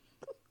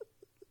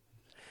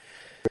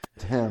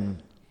 Him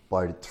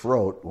by the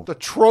throat. The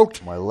throat.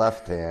 With my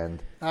left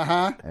hand.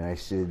 Uh-huh. And I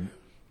said,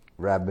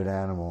 rabid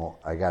animal,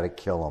 I gotta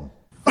kill him.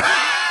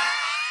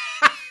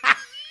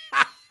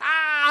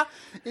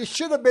 He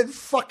should have been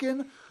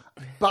fucking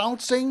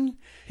bouncing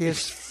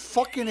his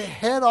fucking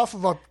head off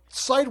of a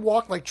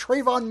sidewalk like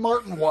Trayvon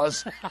Martin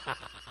was.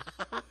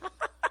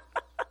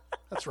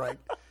 That's right.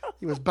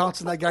 He was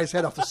bouncing that guy's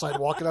head off the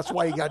sidewalk, and that's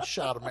why he got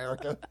shot,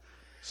 America.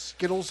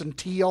 Skittles and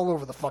tea all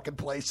over the fucking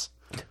place.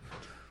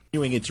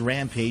 Doing its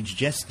rampage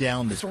just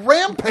down the... It's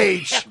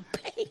rampage!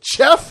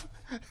 Jeff,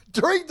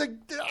 during the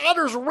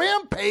Otter's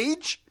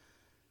rampage...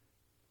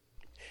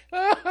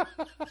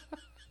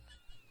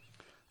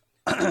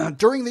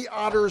 during the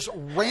Otter's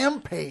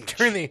rampage.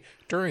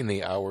 During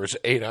the Otter's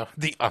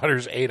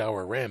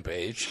 8-hour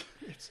rampage.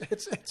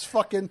 It's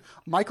fucking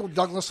Michael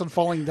Douglas and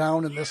falling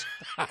down in this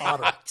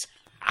otter.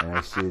 And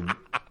I said,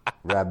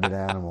 rabid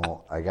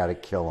animal, I gotta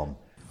kill him.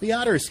 The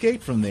otter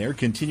escaped from there,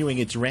 continuing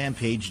its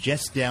rampage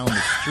just down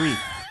the street.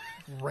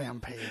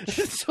 Rampage.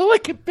 It's all I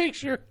can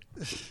picture.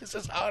 This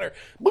is otter.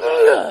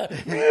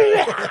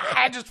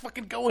 Just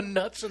fucking going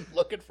nuts and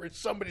looking for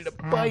somebody to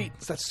bite.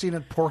 It's that scene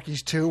in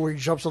Porky's 2 where he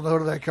jumps on the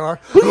hood of that car.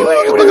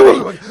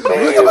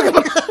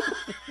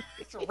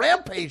 It's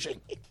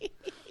rampaging.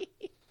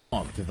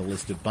 Off to the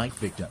list of bike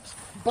victims.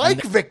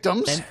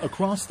 Victims? And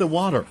across the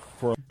water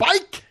for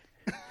bike.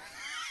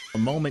 A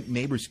moment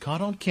neighbors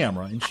caught on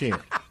camera and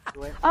shared.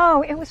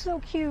 Oh, it was so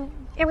cute.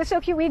 It was so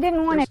cute. We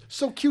didn't want it.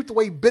 So cute the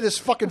way he bit his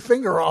fucking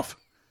finger off.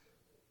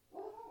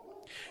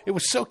 It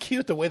was so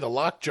cute the way the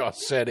lockjaw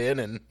set in,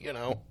 and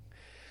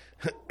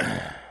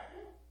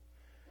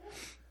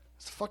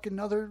It's fucking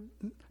another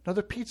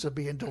pizza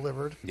being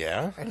delivered.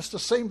 Yeah, and it's the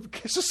same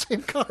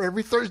car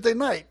every Thursday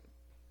night.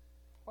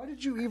 Why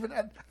did you even?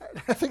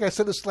 I think I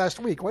said this last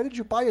week. Why did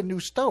you buy a new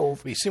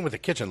stove? Well, you've seen what the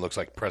kitchen looks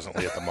like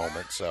presently at the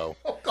moment, so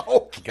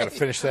okay. You got to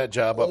finish that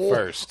job up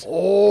first.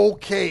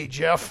 Okay,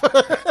 Jeff.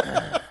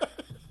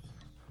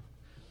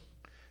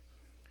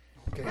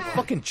 Okay.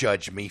 Fucking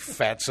judge me,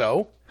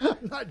 fatso. I'm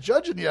not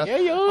judging you. Yeah,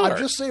 you are. I'm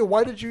just saying,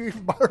 why did you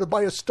even bother to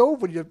buy a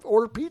stove when you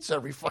order pizza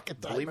every fucking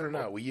time? Believe it or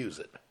not, we use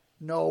it.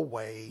 No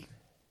way.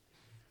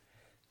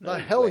 No the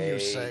hell way. you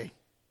say?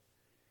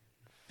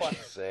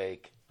 Fuck's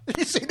sake.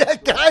 You see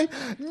that guy?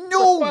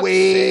 No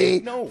way.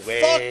 Sake. No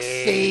way. Fuck's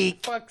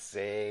sake. Fuck's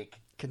sake.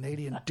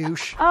 Canadian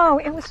douche. Oh,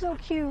 it was so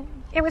cute.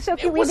 It was so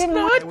cute. It was didn't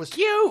not want It was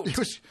cute. It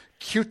was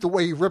cute the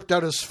way he ripped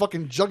out his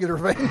fucking jugular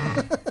vein.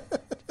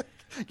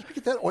 Did you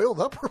get that oiled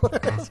up or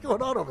what's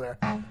going on over there?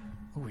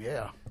 Oh,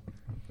 yeah.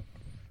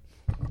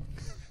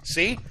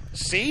 See?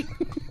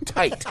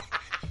 Tight.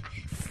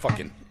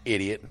 Fucking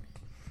idiot.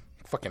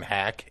 Fucking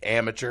hack.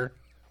 Amateur.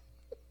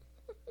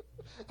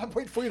 I'm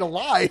waiting for you to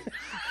lie.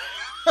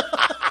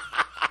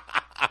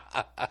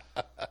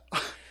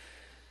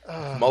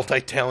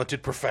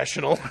 Multi-talented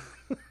professional.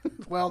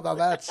 Well, now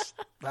that's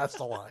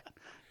the lie.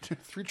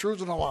 3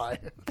 truths and a lie.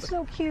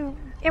 So cute.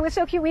 It was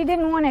so cute. We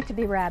didn't want it to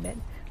be rabid,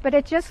 but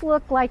it just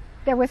looked like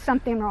there was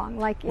something wrong.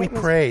 Like we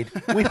prayed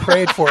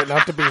for it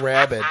not to be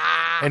rabid,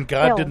 and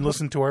God didn't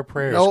listen to our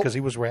prayers because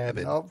He was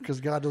rabid. Nope, because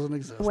God doesn't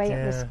exist. The way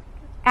it was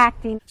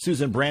acting.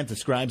 Susan Brandt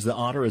describes the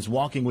otter as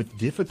walking with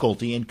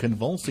difficulty and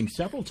convulsing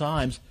several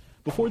times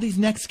before these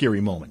next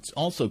scary moments,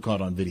 also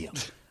caught on video.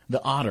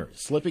 The otter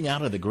slipping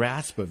out of the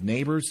grasp of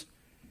neighbors,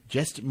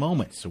 just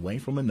moments away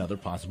from another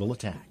possible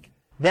attack.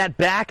 That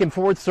back and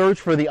forth search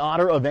for the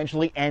otter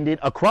eventually ended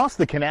across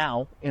the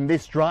canal in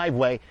this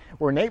driveway,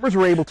 where neighbors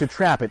were able to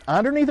trap it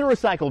underneath a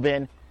recycle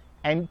bin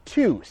and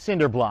 2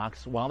 cinder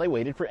blocks while they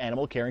waited for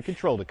animal care and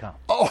control to come.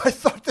 Oh, I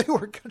thought they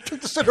were going to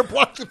take the cinder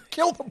blocks and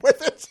kill them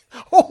with it.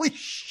 Holy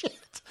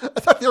shit. I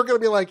thought they were going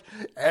to be like,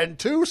 and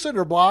 2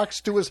 cinder blocks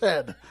to his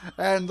head.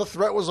 And the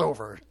threat was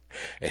over.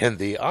 And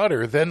the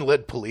otter then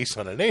led police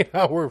on an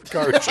 8-hour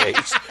car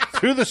chase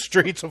through the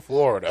streets of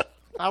Florida.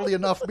 Oddly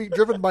enough, being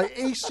driven by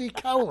A.C.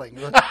 Cowling.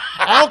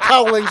 Al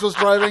Cowlings was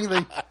driving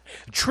the...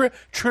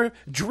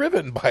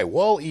 Driven by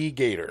Wall E.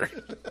 Gator.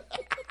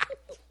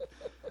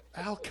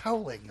 Al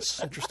Cowlings,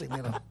 interestingly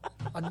enough.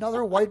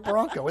 Another white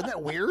Bronco. Isn't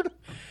that weird?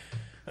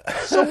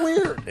 So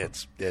weird.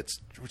 It's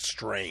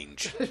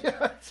strange.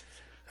 Yeah,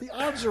 the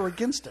odds are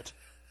against it.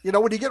 You know,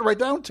 when you get right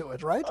down to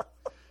it, right?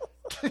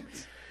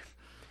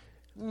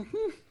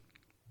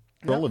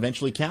 Patrol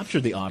eventually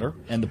captured the otter,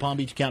 and the Palm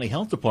Beach County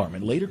Health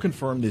Department later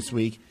confirmed this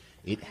week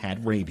it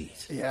had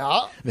rabies.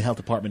 Yeah. The health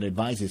department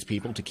advises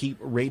people to keep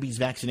rabies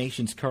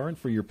vaccinations current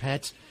for your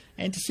pets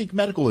and to seek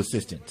medical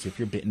assistance if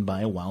you're bitten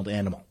by a wild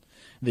animal.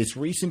 This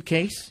recent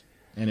case,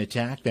 an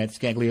attack that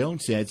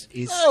Scaglione says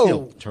is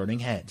still turning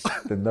heads.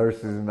 The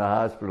nurses in the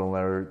hospital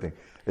and everything.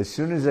 As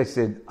soon as I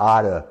said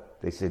otter,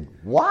 they said,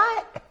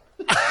 what?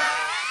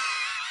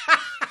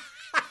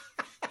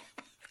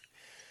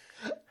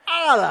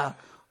 Otter.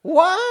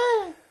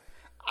 What?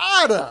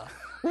 Oughta.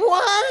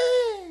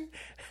 What?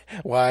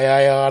 Why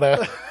I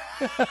oughta.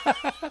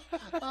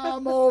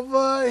 I'm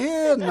over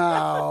here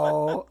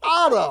now.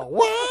 Oughta.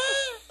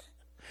 What?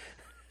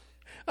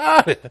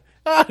 Oughta.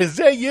 Is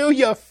that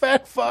you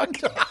fat fuck?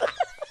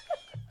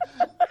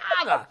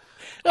 Oughta.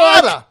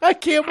 Oughta. I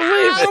can't believe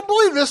it. I don't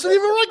believe this. I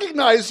didn't even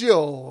recognize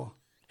you.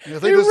 You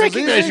think this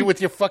recognize is easy? you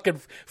with your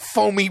fucking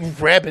foamy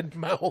rabbit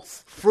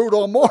mouth. Fruit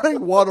all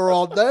morning, water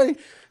all day.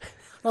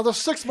 Another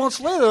 6 months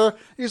later,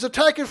 he's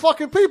attacking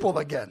fucking people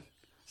again.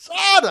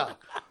 Sada,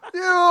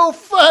 you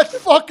fat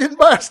fucking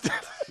bastard.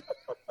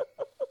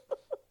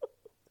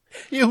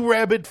 You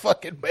rabid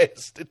fucking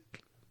bastard.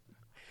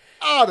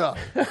 Ada.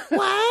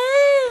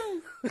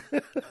 What?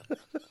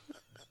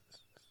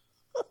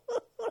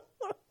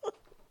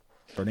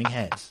 Burning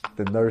heads.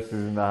 The nurses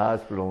in the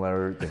hospital and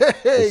everything.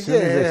 Hey, As soon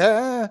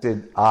as they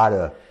said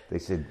Ada, they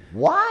said,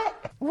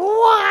 what?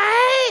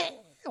 What?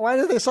 Why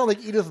do they sound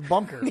like Edith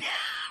Bunker?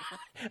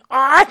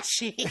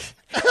 Archie,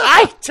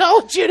 I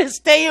told you to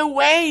stay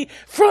away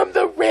from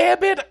the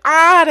rabid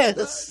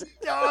otters.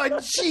 Oh,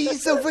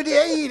 jeez, over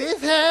there,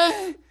 Edith,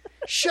 huh?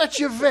 Shut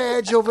your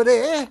vag over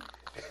there.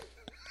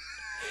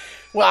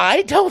 Well,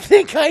 I don't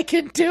think I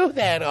can do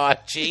that,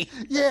 Archie.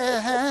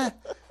 Yeah, huh?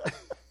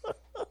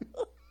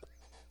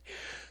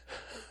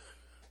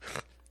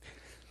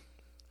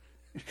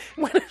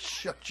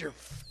 Shut your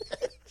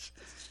vag.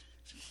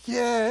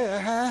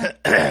 Yeah,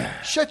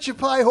 huh? Shut your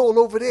pie hole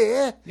over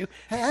there.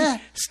 Huh?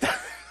 Stop.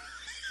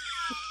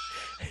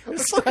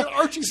 It's like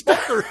Archie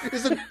Bunker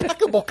is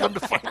impeccable, come to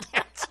find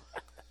out.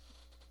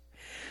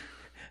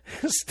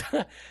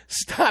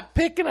 Stop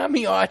picking on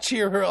me,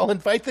 Archie, or I'll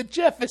invite the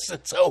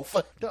Jeffersons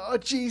over. Oh,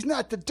 geez,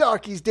 not the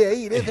darkies there,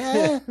 Edith,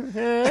 huh?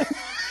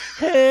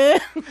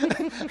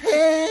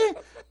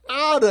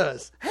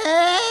 Otters.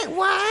 Huh?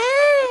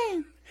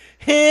 What?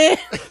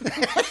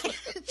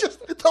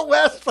 Just the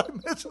last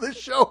 5 minutes of the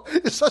show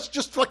is us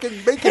just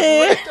fucking making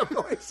random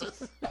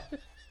noises.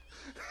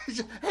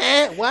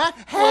 What?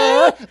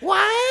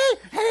 What?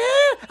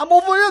 I'm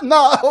over here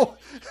now.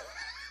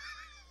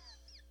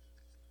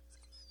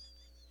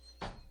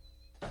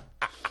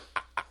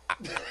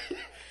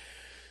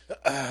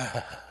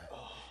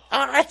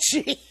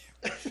 Archie.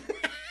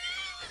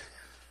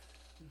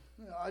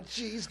 Oh,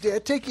 jeez,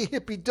 Dad, take your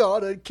hippie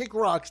daughter and kick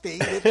rocks,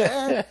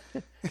 David.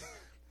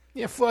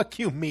 Yeah, fuck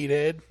you,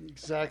 meathead.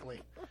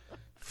 Exactly.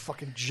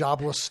 Fucking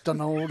jobless,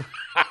 stoned.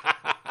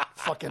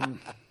 Fucking,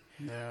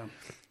 yeah.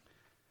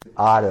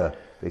 Ada,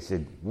 they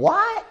said,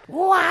 what?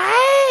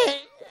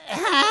 What?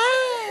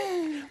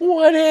 Huh?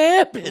 What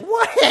happened?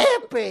 What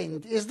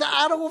happened? Is the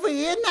Ada over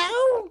here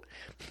now?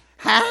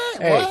 Huh?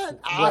 Hey, what?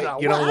 Ada,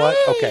 you know what?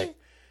 Okay.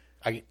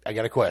 I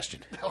got a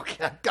question.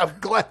 Okay, I'm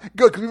glad.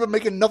 Good, because we've been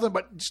making nothing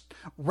but just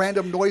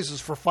random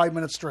noises for 5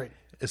 minutes straight.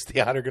 Is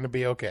the otter going to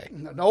be okay?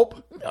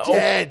 Nope. No.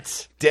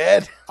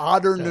 Dead.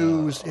 Otter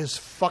News is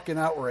fucking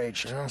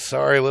outraged. Oh,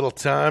 sorry, little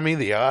Tommy.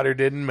 The otter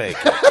didn't make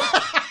it.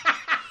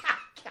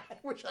 I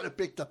wish I'd have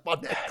picked up on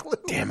that clue.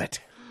 Damn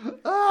it.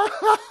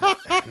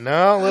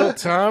 No, little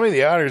Tommy,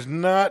 the otter's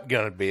not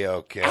going to be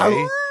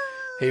okay.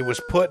 He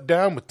was put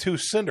down with 2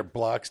 cinder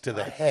blocks to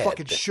the head.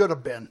 Fucking should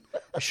have been.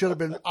 It should have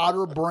been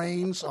otter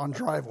brains on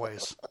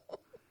driveways.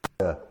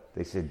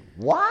 They said,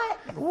 what?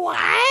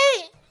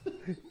 What?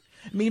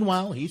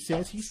 Meanwhile, he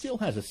says he still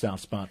has a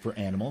soft spot for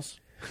animals.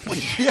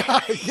 Yeah,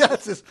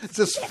 it's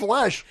his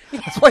flesh.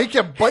 That's why he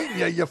kept biting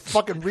you, you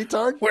fucking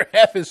retard. Where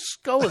half his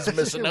skull is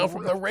missing out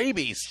from the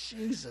rabies.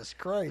 Jesus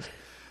Christ.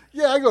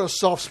 Yeah, I got a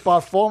soft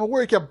spot for him.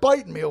 Where he kept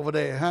biting me over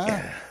there,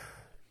 huh?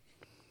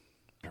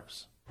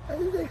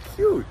 They're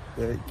cute.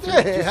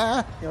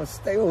 Yeah, Just,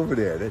 stay over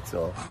there, that's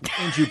all.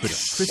 In Jupiter.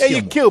 Yeah,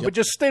 you're cute, but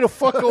just stay the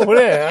fuck over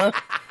there, huh?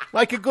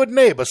 Like a good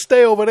neighbor,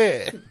 stay over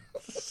there.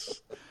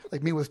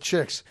 Like me with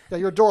chicks. Yeah,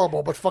 you're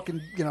adorable, but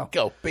fucking,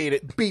 Go, beat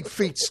it. beat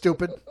feet,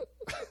 stupid.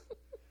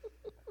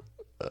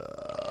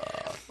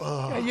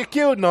 Yeah, you're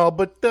cute and all,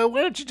 but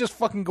why don't you just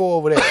fucking go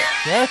over there,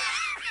 huh?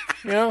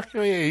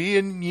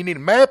 You need a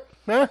map,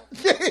 huh?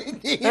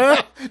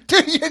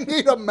 Do you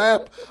need a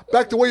map?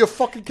 Back to where you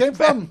fucking came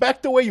from?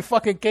 Back to where you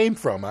fucking came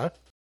from, huh?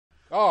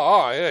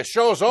 Oh, yeah,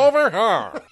 show's over? Huh?